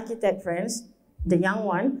my architect friends, the young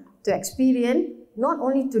one, to experience not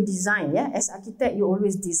only to design, as architect you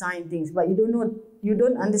always design things, but you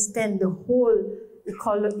don't understand the whole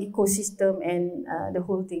ecosystem and the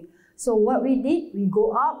whole thing. So what we did, we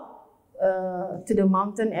go up to the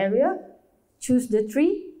mountain area, choose the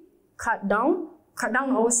tree, cut down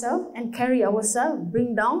ourselves and carry ourselves,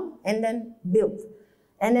 bring down and then build.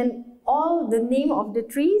 And then all the name of the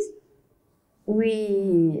trees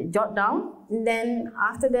we jot down. And then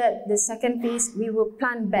after that, the second piece, we will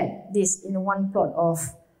plant back this in one plot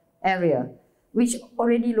of area, which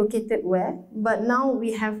already located where, but now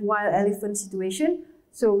we have wild elephant situation,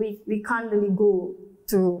 so we can't really go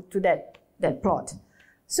to that plot.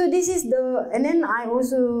 So this is and then I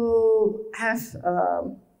also have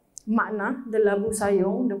Makna, the Labu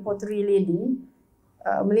Sayong, the pottery lady.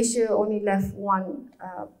 Malaysia only left one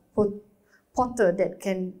potter that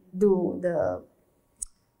can do the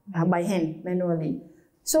by hand, manually.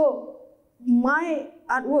 So my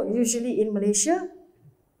artwork usually in Malaysia,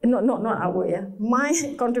 not artwork, my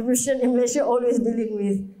contribution in Malaysia always dealing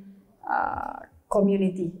with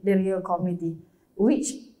community, the real community,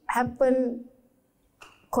 which happened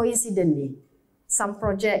coincidentally. Some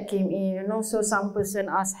project came in, so some person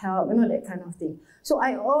asked help, that kind of thing. So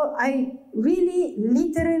I really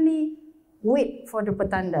literally wait for the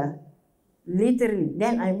petanda. Literally,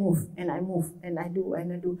 then I move and I move and I do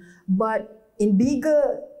and I do. But in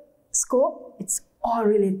bigger scope, it's all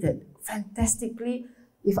related. Fantastically,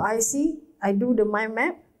 if I see, I do the mind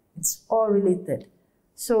map, it's all related.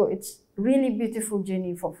 So it's really beautiful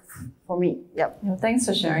journey for me. Yep. Thanks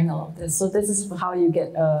for sharing all of this. So this is how you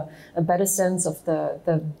get a better sense of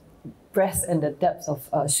the breadth and the depth of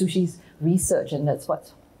Shooshie's research, and that's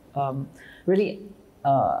what's really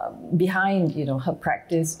behind her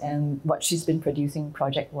practice and what she's been producing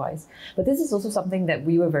project-wise. But this is also something that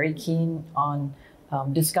we were very keen on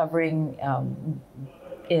discovering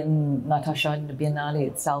in Natasha, in the Biennale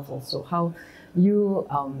itself also, how you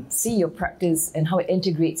see your practice and how it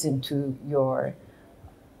integrates into your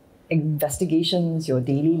investigations, your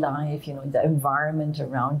daily life, the environment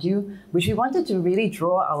around you, which we wanted to really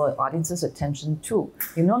draw our audience's attention to.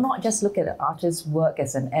 Not just look at an artist's work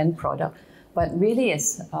as an end product, but really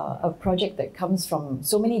as a project that comes from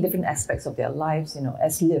so many different aspects of their lives,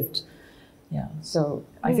 as lived. Yeah. So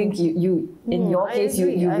I think you in your case,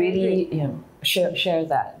 you really share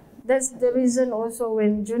that. That's the reason also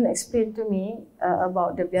when June explained to me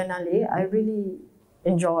about the Biennale, I really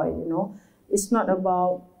enjoy, It's not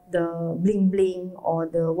about the bling bling or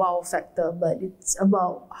the wow factor, but it's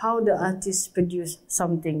about how the artists produce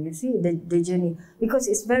something, you see, the journey. Because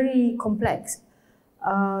it's very complex.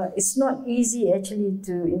 It's not easy actually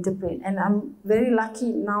to interpret. And I'm very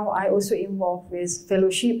lucky now I also involved with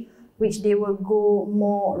fellowship, which they will go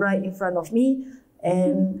more right in front of me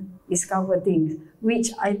and discover things,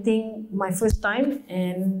 which I think my first time,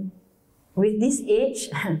 and with this age,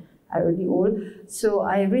 I'm already old, so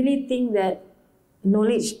I really think that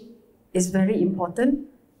knowledge is very important,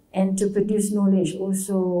 and to produce knowledge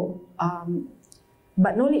also,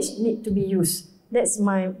 but knowledge need to be used. That's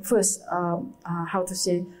my first,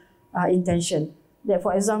 intention. That,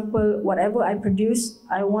 for example, whatever I produce,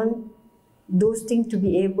 I want those things to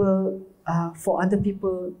be able for other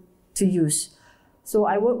people to use. So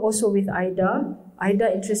I work also with Ida.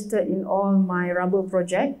 Ida interested in all my rubber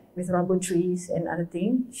project with rubber trees and other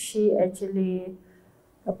things. She actually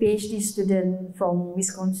a PhD student from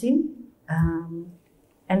Wisconsin,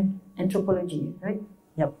 and anthropology, right?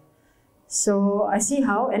 Yep. So I see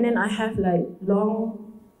how, and then I have like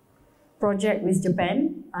long project with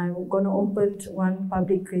Japan. I'm gonna open one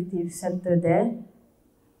public creative center there.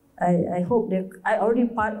 I hope that I already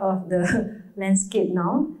part of the landscape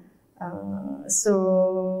now.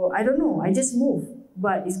 So I don't know, I just move,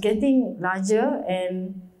 but it's getting larger,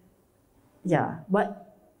 and yeah,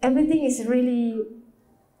 but everything is really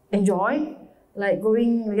enjoy. Like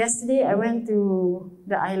yesterday, I went to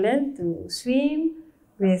the island to swim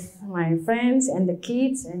with my friends and the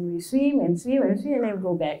kids, and we swim and swim and swim, and then we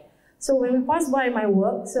go back. So when we pass by my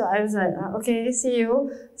work, so I was like, okay, see you.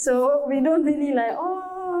 So we don't really like,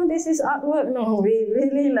 oh, this is artwork. No, we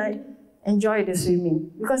really like enjoy the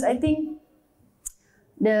swimming, because I think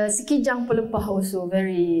the Sikijang Pelepah also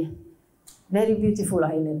very, very beautiful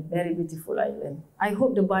island, very beautiful island. I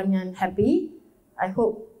hope the Banyan happy. I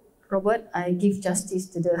hope, Robert, I give justice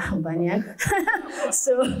to the Banyan.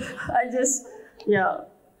 So I just, yeah,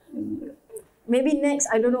 maybe next,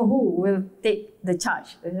 I don't know who will take the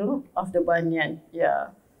charge, of the Banyan. Yeah.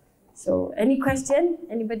 So any question,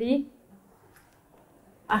 anybody?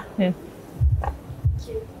 Yeah. Thank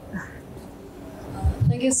you.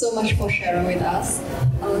 Thank you so much for sharing with us.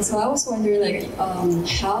 So I was wondering,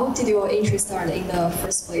 how did your interest start in the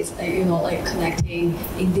first place? Connecting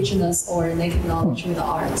indigenous or native knowledge with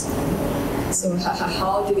art. So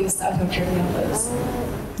how did you start your journey on this?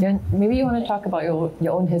 Yeah, maybe you want to talk about your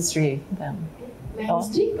own history then,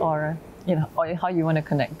 or how you want to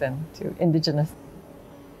connect them to indigenous.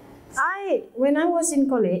 When I was in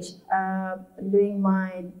college, doing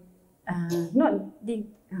my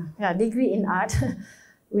degree in art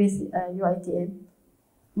with UiTM.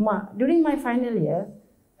 During my final year,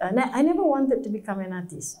 I never wanted to become an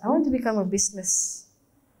artist. I want to become a business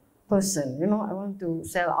person. I want to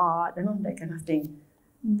sell art, that kind of thing.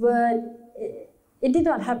 But it did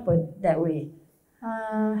not happen that way.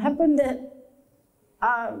 Happened that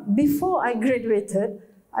before I graduated,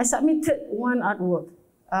 I submitted one artwork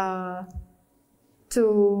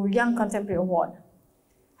to Young Contemporary Award.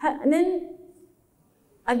 And then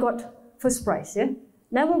I got first prize. Yeah,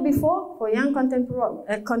 never before for Young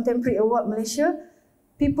Contemporary Award Malaysia,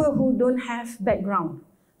 people who don't have background,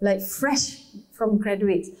 like fresh from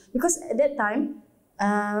graduates. Because at that time,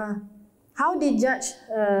 how they judge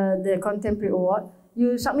the Contemporary Award?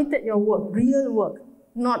 You submitted your work, real work,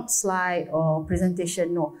 not slide or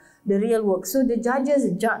presentation. No, the real work. So the judges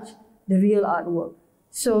judge the real artwork.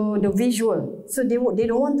 So the visual. So they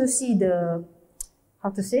don't want to see the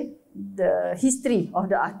the history of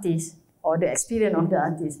the artist or the experience of the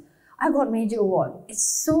artist. I got major award.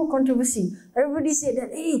 It's so controversial. Everybody said that,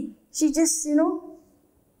 hey, she just,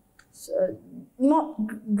 not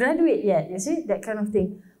graduate yet, you see, that kind of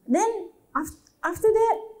thing. Then after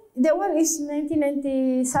that one is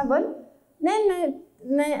 1997.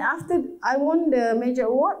 Then after I won the major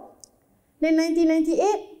award, then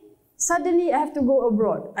 1998, suddenly I have to go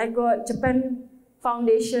abroad. I got Japan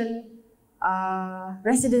Foundation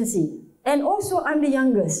residency. And also I'm the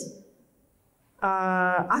youngest.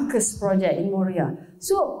 ACUS project in Moria.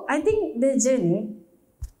 So I think the journey,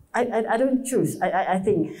 I don't choose, I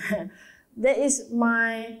think. That is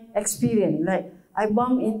my experience. Like I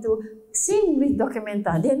bump into, same with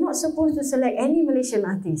Documenta, they're not supposed to select any Malaysian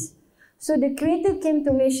artists. So the creator came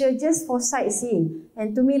to Malaysia just for sightseeing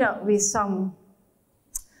and to meet up with some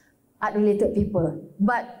art-related people.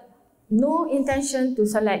 But no intention to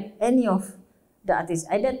select any of the artists.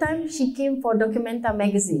 At that time, she came for Documenta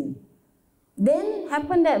magazine. Then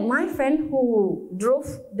happened that my friend who drove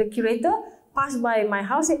the curator passed by my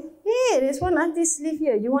house, said, hey, there's one artist live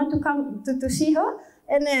here. You want to come to see her?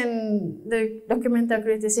 And then the Documenta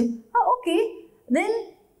creator said, oh, okay.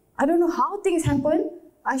 Then, I don't know how things happen.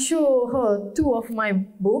 I show her 2 of my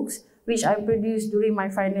books, which I produced during my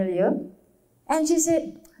final year. And she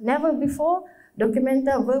said, never before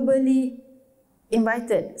Documenta verbally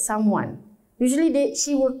invited someone. Usually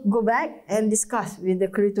she would go back and discuss with the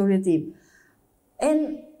curatorial team.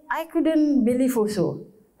 And I couldn't believe also.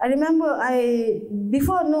 I remember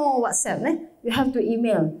before no WhatsApp, you have to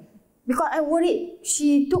email. Because I worried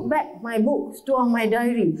she took back my books, 2 of my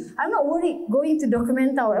diary. I'm not worried going to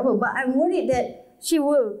Documenta or whatever, but I'm worried that she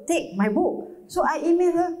will take my book. So I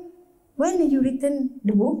emailed her, when did you return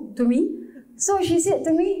the book to me? So she said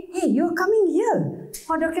to me, hey, you're coming here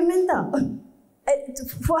for Documenta.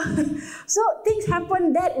 So things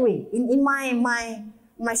happen that way in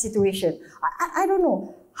my situation. I don't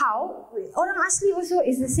know how. Orang Asli also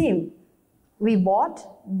is the same. We bought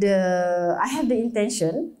I have the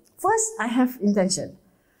intention. First, I have intention.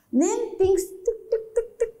 Then things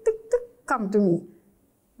come to me.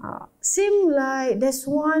 Seem like there's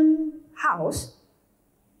one house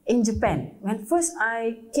in Japan. When first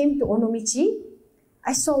I came to Onomichi,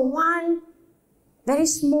 I saw one very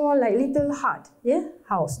small, like little hut,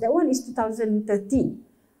 house. That one is 2013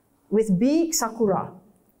 with big sakura.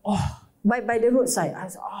 Oh, by the roadside. I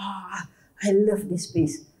was, I love this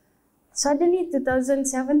space. Suddenly,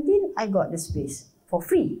 2017, I got the space for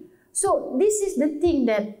free. So this is the thing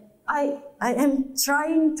that I am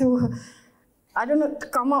trying to, I don't know,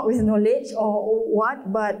 come up with knowledge or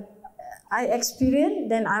what, but I experienced,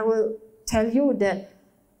 then I will tell you that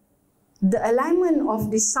the alignment of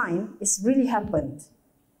this sign is really happened.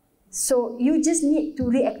 So you just need to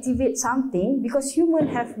reactivate something because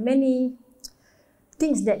humans have many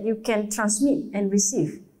things that you can transmit and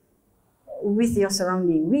receive with your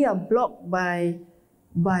surrounding. We are blocked by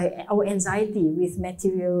our anxiety with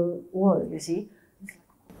material world, you see.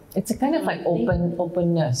 It's a kind of like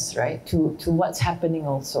openness, right, to what's happening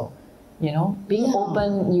also. You know, being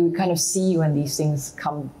open, you kind of see when these things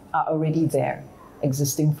are already there,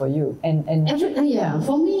 existing for you.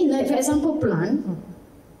 For me, like for example, plant.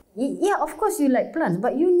 Yeah, of course you like plants,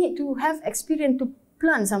 but you need to have experience to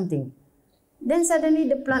plant something. Then suddenly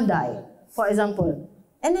the plant die, for example.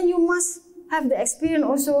 And then you must have the experience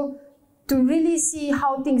also to really see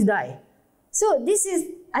how things die. So this is,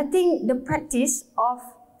 I think, the practice of,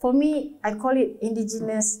 for me, I call it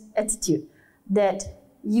indigenous attitude, that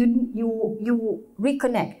you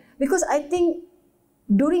reconnect. Because I think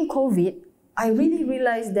during COVID, I really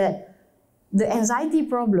realized that the anxiety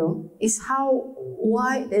problem is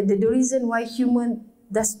the reason why human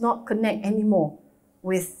does not connect anymore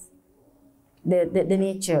with the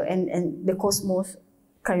nature and the cosmos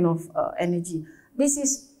kind of energy. This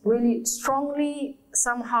is really strongly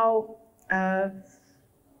somehow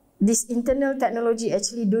this internal technology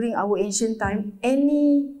actually during our ancient time,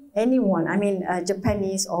 anyone, I mean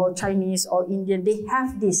Japanese or Chinese or Indian, they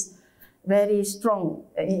have this very strong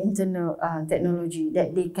internal technology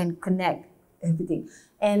that they can connect everything.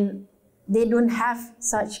 And they don't have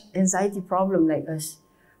such anxiety problem like us.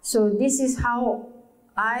 So this is how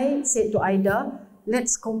I said to Aida,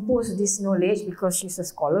 let's compose this knowledge because she's a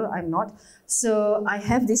scholar, I'm not. So I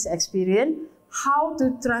have this experience, how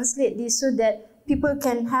to translate this so that people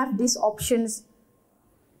can have these options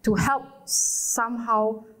to help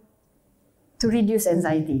somehow to reduce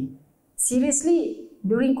anxiety. Seriously,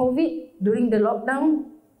 during COVID, during the lockdown,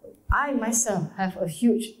 I myself have a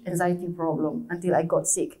huge anxiety problem until I got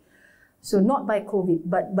sick. So not by COVID,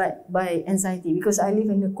 but by anxiety, because I live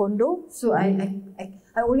in a condo, so I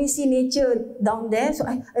only see nature down there, so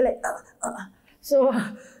I like, so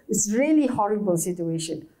it's really horrible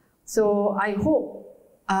situation. So I hope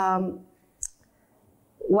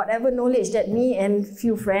whatever knowledge that me and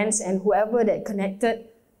few friends and whoever that connected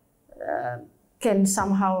can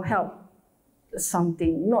somehow help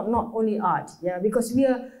something, not only art, yeah, because we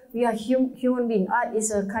are human being. Art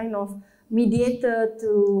is a kind of mediator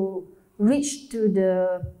to reach to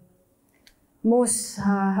the most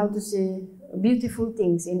how to say beautiful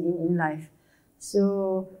things in life.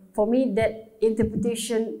 So for me, that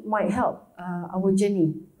interpretation might help our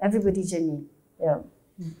journey, everybody's journey. Yeah.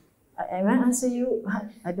 Am I answer you?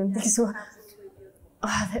 I don't think so.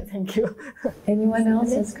 Oh, thank you. Anyone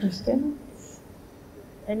else has questions?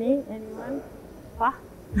 Anyone? Wah?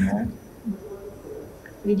 No.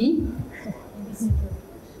 Vidi?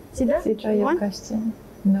 Sidra? Sidra, your question?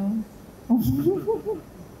 No. You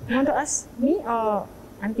want to ask me or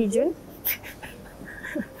Auntie June?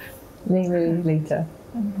 Maybe later.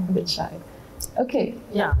 I'm a bit shy. Okay.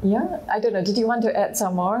 Yeah. Yeah. I don't know. Did you want to add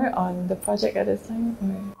some more on the project at this time?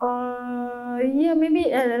 Yeah,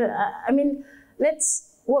 maybe. I mean,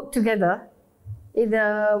 let's work together,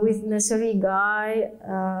 either with nursery guy,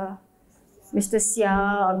 Mr.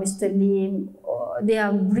 Sia or Mr. Lim. They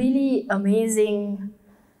are really amazing.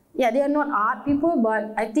 Yeah, they are not art people,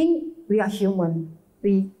 but I think we are human.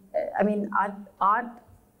 I mean,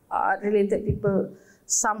 art-related people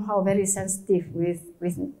somehow very sensitive with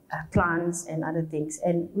plants and other things,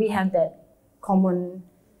 and we have that common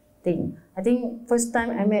thing. I think first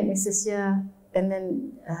time I met Mrs. Sia, and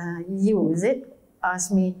then you, is it,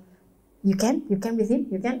 asked me, you can with him?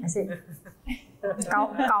 You can? I said,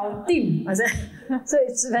 kau team. I said, so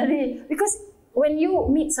it's very, because when you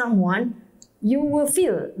meet someone, you will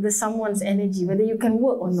feel someone's energy, whether you can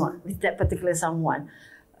work or not with that particular someone.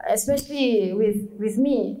 Especially with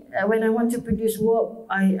me, when I want to produce work,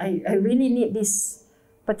 I really need this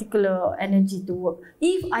particular energy to work.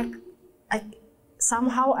 If I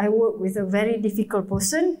somehow I work with a very difficult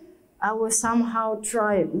person, I will somehow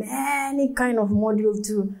try many kind of module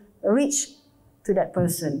to reach to that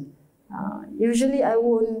person. Usually I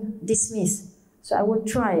won't dismiss, so I will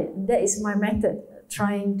try. That is my method,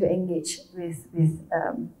 trying to engage with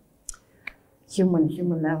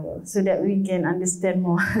human level, so that we can understand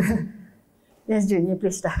more. Yes, Junior,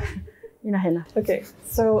 please. Okay,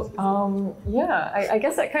 so yeah, I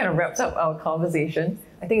guess that kind of wraps up our conversation.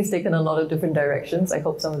 I think it's taken a lot of different directions. I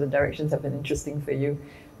hope some of the directions have been interesting for you,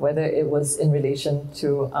 whether it was in relation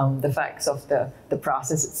to the facts of the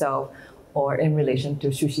process itself, or in relation to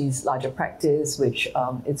Shooshi's larger practice, which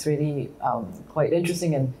it's really quite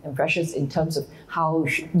interesting and precious in terms of how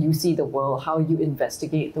you see the world, how you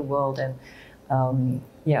investigate the world, and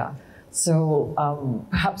yeah. So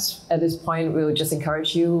perhaps at this point, we'll just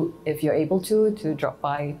encourage you, if you're able to drop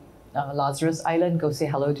by Lazarus Island, go say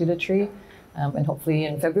hello to the tree. And hopefully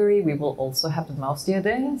in February, we will also have the mouse deer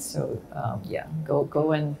there. So yeah,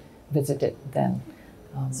 go and visit it then.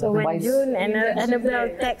 So when June and Annabelle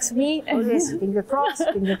text me, always finger crossed,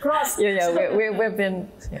 finger crossed. Yeah,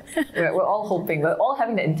 we're all hoping, we're all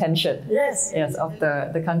having the intention. Yes. Yes, of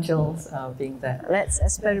the Kanchils being there. Let's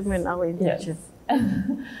experiment our intention. Yes.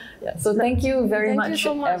 Yeah, so thank you very much,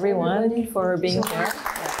 everyone, for being here.